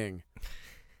you're saying.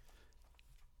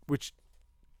 Which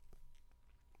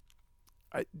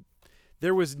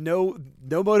there was no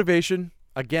motivation.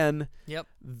 Again, yep.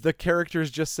 The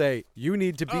characters just say, you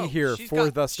need to be here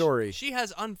for the story. She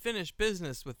has unfinished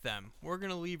business with them. We're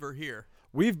going to leave her here.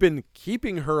 We've been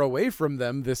keeping her away from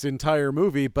them this entire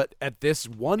movie, but at this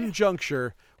one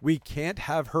juncture, we can't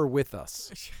have her with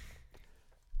us.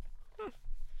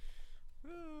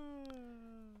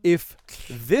 If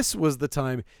this was the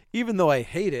time, even though I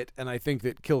hate it, and I think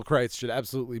that Kill Kreitz should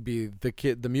absolutely be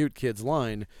the mute kid's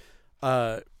line,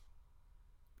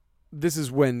 this is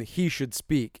when he should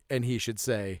speak and he should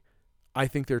say, I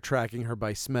think they're tracking her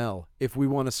by smell. If we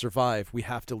want to survive, we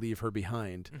have to leave her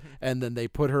behind. Mm-hmm. And then they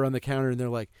put her on the counter and they're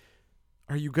like,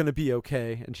 are you going to be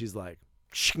okay? And she's like,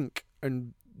 shink,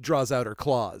 and draws out her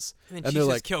claws. And then she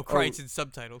says, Kill Kreitz in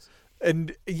subtitles.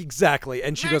 And exactly.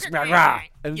 And she goes, rah, rah,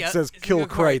 and says, Kill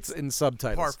Kreitz in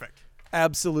subtitles. Perfect.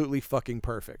 Absolutely fucking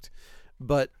perfect.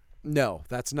 But no,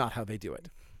 that's not how they do it.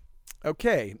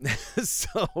 Okay.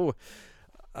 So,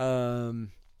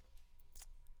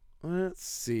 let's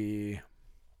see.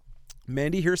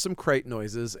 Mandy hears some Krayt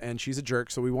noises, and she's a jerk,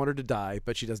 so we want her to die,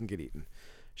 but she doesn't get eaten.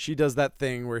 She does that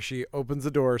thing where she opens the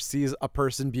door, sees a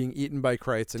person being eaten by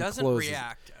Krayts, and doesn't closes.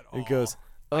 React at all. And goes,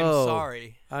 I'm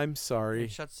sorry. I'm sorry.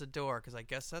 And shuts the door, because I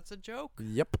guess that's a joke?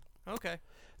 Yep. Okay.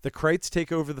 The Krayts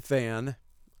take over the van,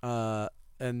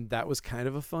 and that was kind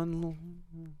of a fun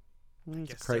I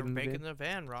guess they're making the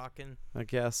van rocking. I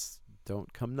guess.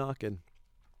 Don't come knocking.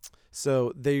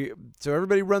 So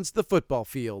everybody runs to the football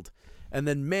field, and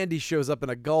then Mandy shows up in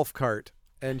a golf cart,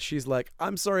 and she's like,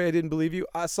 I'm sorry I didn't believe you.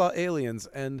 I saw aliens,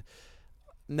 and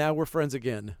now we're friends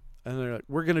again. And they're like,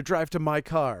 we're going to drive to my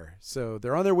car. So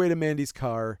they're on their way to Mandy's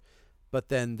car, but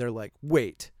then they're like,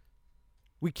 wait,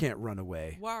 we can't run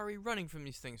away. Why are we running from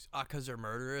these things? Because they're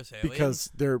murderous aliens?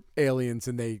 Because they're aliens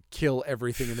and they kill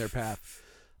everything in their path.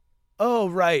 Oh,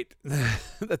 right.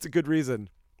 That's a good reason.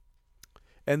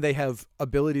 And they have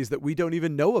abilities that we don't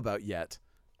even know about yet.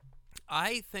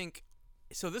 I think...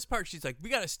 So this part, she's like, we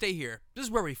got to stay here. This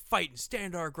is where we fight and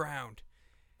stand our ground.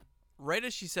 Right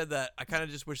as she said that, I kind of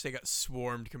just wish they got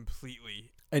swarmed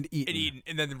completely. And eaten.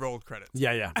 And then the rolled credits.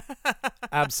 Yeah.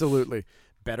 Absolutely.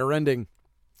 Better ending.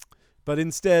 But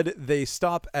instead, they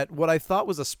stop at what I thought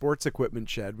was a sports equipment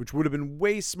shed, which would have been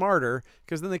way smarter,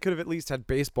 because then they could have at least had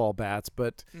baseball bats,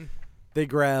 but they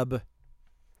grab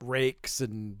rakes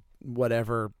and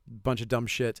whatever, bunch of dumb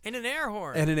shit. And an air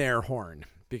horn.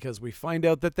 Because we find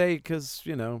out that they can't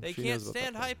stand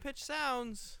high-pitched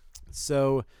sounds.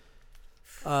 So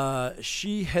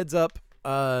she heads up,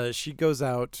 she goes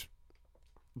out,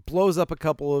 blows up a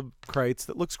couple of Krayts.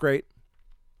 That looks great.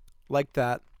 Like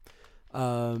that.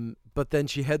 But then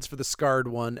she heads for the scarred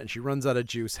one, and she runs out of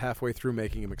juice halfway through,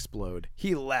 making him explode.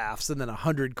 He laughs, and then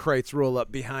 100 Krayts roll up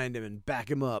behind him and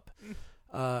back him up.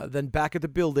 Then back at the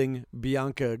building,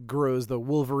 Bianca grows the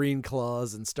Wolverine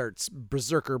claws and starts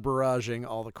berserker barraging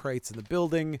all the Krayts in the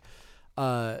building.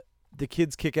 The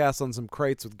kids kick ass on some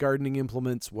Krayts with gardening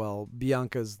implements while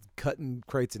Bianca's cutting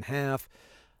Krayts in half.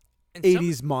 And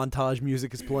 80s montage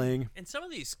music is playing. And some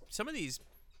of these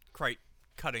Krite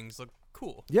cuttings look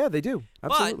cool. Yeah, they do.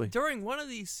 Absolutely. But during one of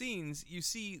these scenes, you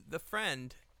see the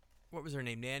friend, what was her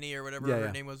name, Nanny or whatever Yeah, her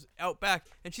yeah. name was, out back,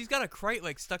 and she's got a Krite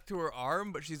like stuck to her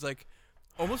arm, but she's like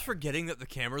almost forgetting that the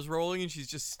camera's rolling, and she's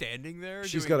just standing there.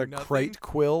 She's doing got a nothing. Krite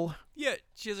quill. Yeah,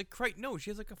 she has a Krite. No, she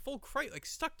has like a full Krite like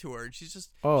stuck to her, and she's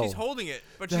just Oh, she's holding it,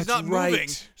 but she's that's not moving.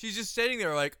 right. She's just standing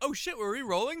there like, oh shit, were we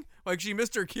rolling? Like she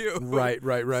missed her cue. Right.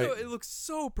 So it looks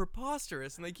so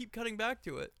preposterous, and they keep cutting back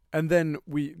to it. And then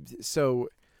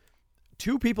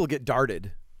two people get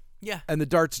darted, Yeah, and the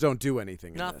darts don't do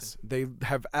anything in Nothing. this. They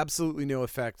have absolutely no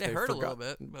effect. they hurt a little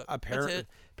bit, but Apparently, that's it.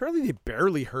 apparently they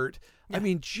barely hurt. I Yeah.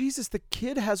 mean, Jesus, the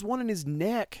kid has one in his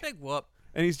neck, Big whoop.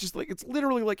 and he's just like, it's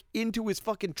literally like into his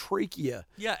fucking trachea.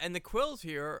 Yeah, and the quills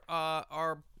here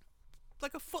are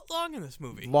like a foot long in this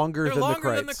movie. Longer They're than the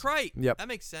longer than the Krites. Krite. Yep. That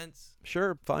makes sense.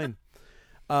 Sure, fine.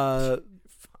 Fine.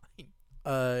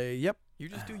 Yep. You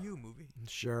just do you, movie.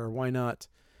 Sure, why not?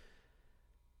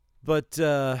 But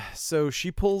so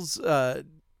she pulls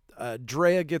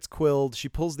Drea gets quilled. She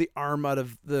pulls the arm out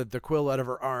of the quill out of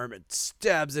her arm and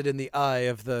stabs it in the eye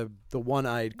of the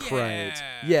one-eyed Krite. Yeah.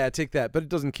 Yeah, take that. But it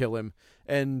doesn't kill him.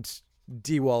 And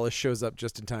Dee Wallace shows up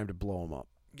just in time to blow him up.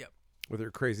 Yep. With her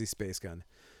crazy space gun.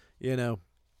 You know,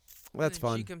 that's And then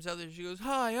fun. She comes out there. She goes,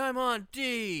 "Hi, I'm on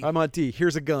D." I'm on D.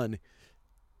 Here's a gun.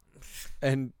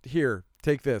 And here,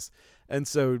 take this. And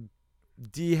so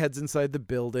Dee heads inside the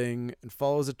building and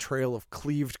follows a trail of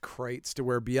cleaved Krites to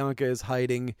where Bianca is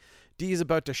hiding. Dee is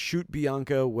about to shoot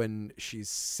Bianca when she's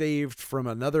saved from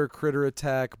another critter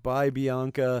attack by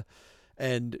Bianca.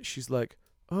 And she's like,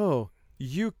 oh,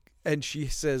 you... And she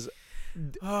says...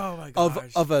 Oh my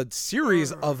gosh. Of a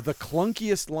series of the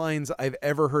clunkiest lines I've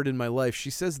ever heard in my life. She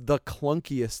says the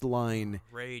clunkiest line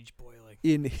Rage boiling.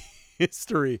 in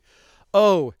history.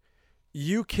 Oh,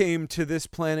 you came to this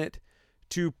planet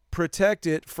to protect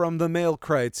it from the male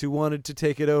Krites who wanted to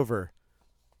take it over.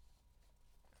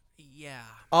 Yeah.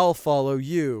 I'll follow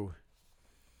you.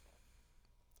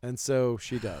 And so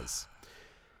she does.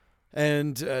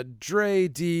 And Dre,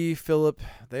 Dee, Philip,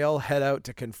 they all head out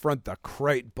to confront the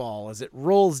Krite ball as it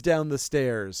rolls down the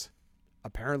stairs.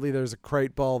 Apparently there's a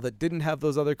Krite ball that didn't have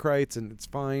those other Krites, and it's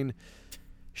fine.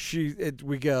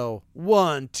 We go,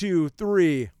 1, 2,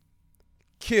 3,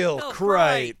 kill Kill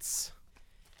Krites.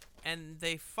 And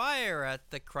they fire at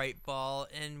the Krite ball,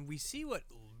 and we see what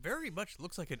very much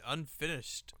looks like an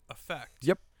unfinished effect.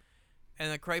 Yep,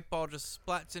 And the Krite ball just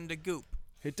splats into goop.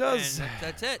 it does. And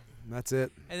that's it. That's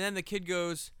it. And then the kid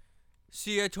goes,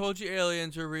 "See, I told you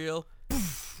aliens are real."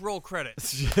 Poof, roll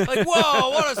credits. Like, whoa,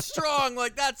 what a strong,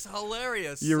 like, that's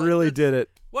hilarious. You Like, really that's- did it.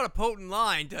 What a potent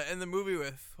line to end the movie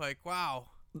with. Like, wow.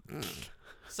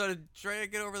 So did Drea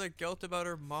get over the guilt about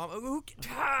her mom?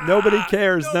 Nobody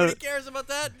cares. Nobody cares about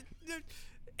that.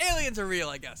 Aliens are real,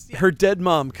 I guess. Yeah. Her dead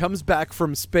mom comes back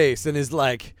from space and is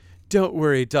like, don't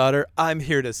worry, daughter, I'm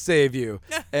here to save you.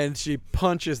 And she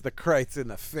punches the Krites in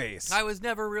the face. I was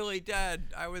never really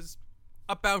dead. I was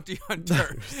a bounty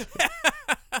hunter.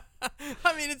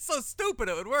 I mean, it's so stupid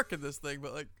it would work in this thing,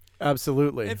 but like,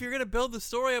 Absolutely. if you're gonna build the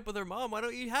story up with her mom, why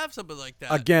don't you have something like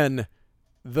that? Again,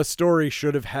 the story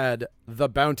should have had the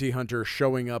bounty hunter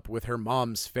showing up with her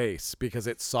mom's face because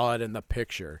it saw it in the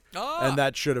picture. Ah. And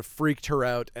that should have freaked her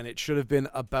out, and it should have been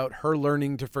about her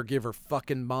learning to forgive her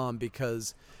fucking mom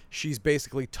because she's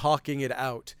basically talking it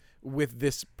out with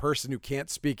this person who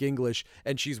can't speak English,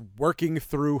 and she's working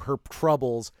through her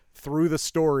troubles through the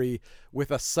story with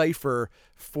a cipher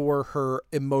for her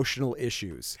emotional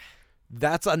issues.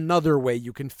 That's another way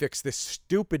you can fix this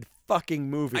stupid fucking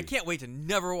movie. I can't wait to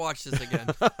never watch this again.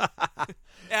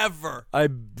 Ever. I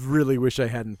really wish I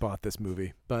hadn't bought this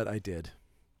movie, but I did.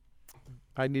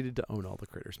 I needed to own all the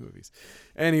Critters movies.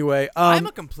 Anyway, I'm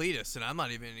a completist, and I'm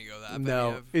not even gonna go that.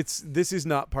 no, this is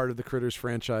not part of the Critters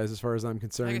franchise as far as I'm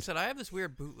concerned. Like I said, I have this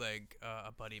weird bootleg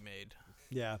a buddy made,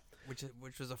 Yeah.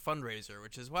 which was a fundraiser,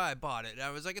 which is why I bought it. And I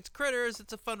was like, it's Critters,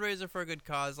 it's a fundraiser for a good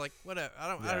cause. Like, whatever. I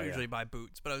don't Yeah. usually buy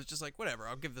boots, but I was just like, whatever.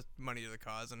 I'll give the money to the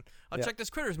cause, and I'll Yeah. check this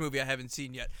Critters movie I haven't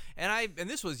seen yet. And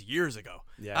this was years ago.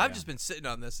 Yeah, I've yeah. just been sitting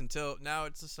on this until now.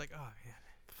 It's just like, oh man,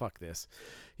 Fuck this.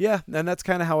 Yeah, and that's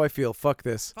kind of how I feel. Fuck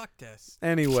this. fuck this.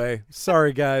 Anyway,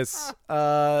 sorry guys.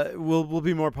 We'll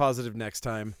be more positive next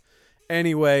time.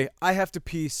 Anyway, I have to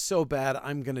pee so bad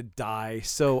I'm gonna die.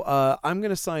 So I'm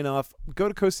gonna sign off. Go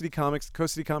to Coast City Comics,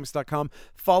 coastcitycomics.com.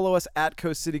 Follow us at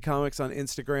Coast City Comics on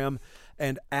Instagram.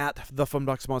 and at the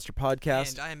Fumbox Monster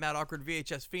Podcast. And I am Matt Awkward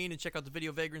VHS Fiend, and check out the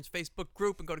Video Vagrants Facebook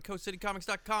group and go to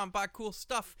coastcitycomics.com, buy cool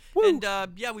stuff. Woo. And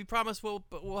yeah, we promise we'll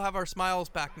have our smiles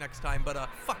back next time, but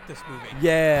fuck this movie.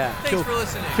 Yeah. Thanks for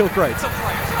listening. Kill Krites. Kill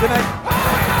Krites. Good night.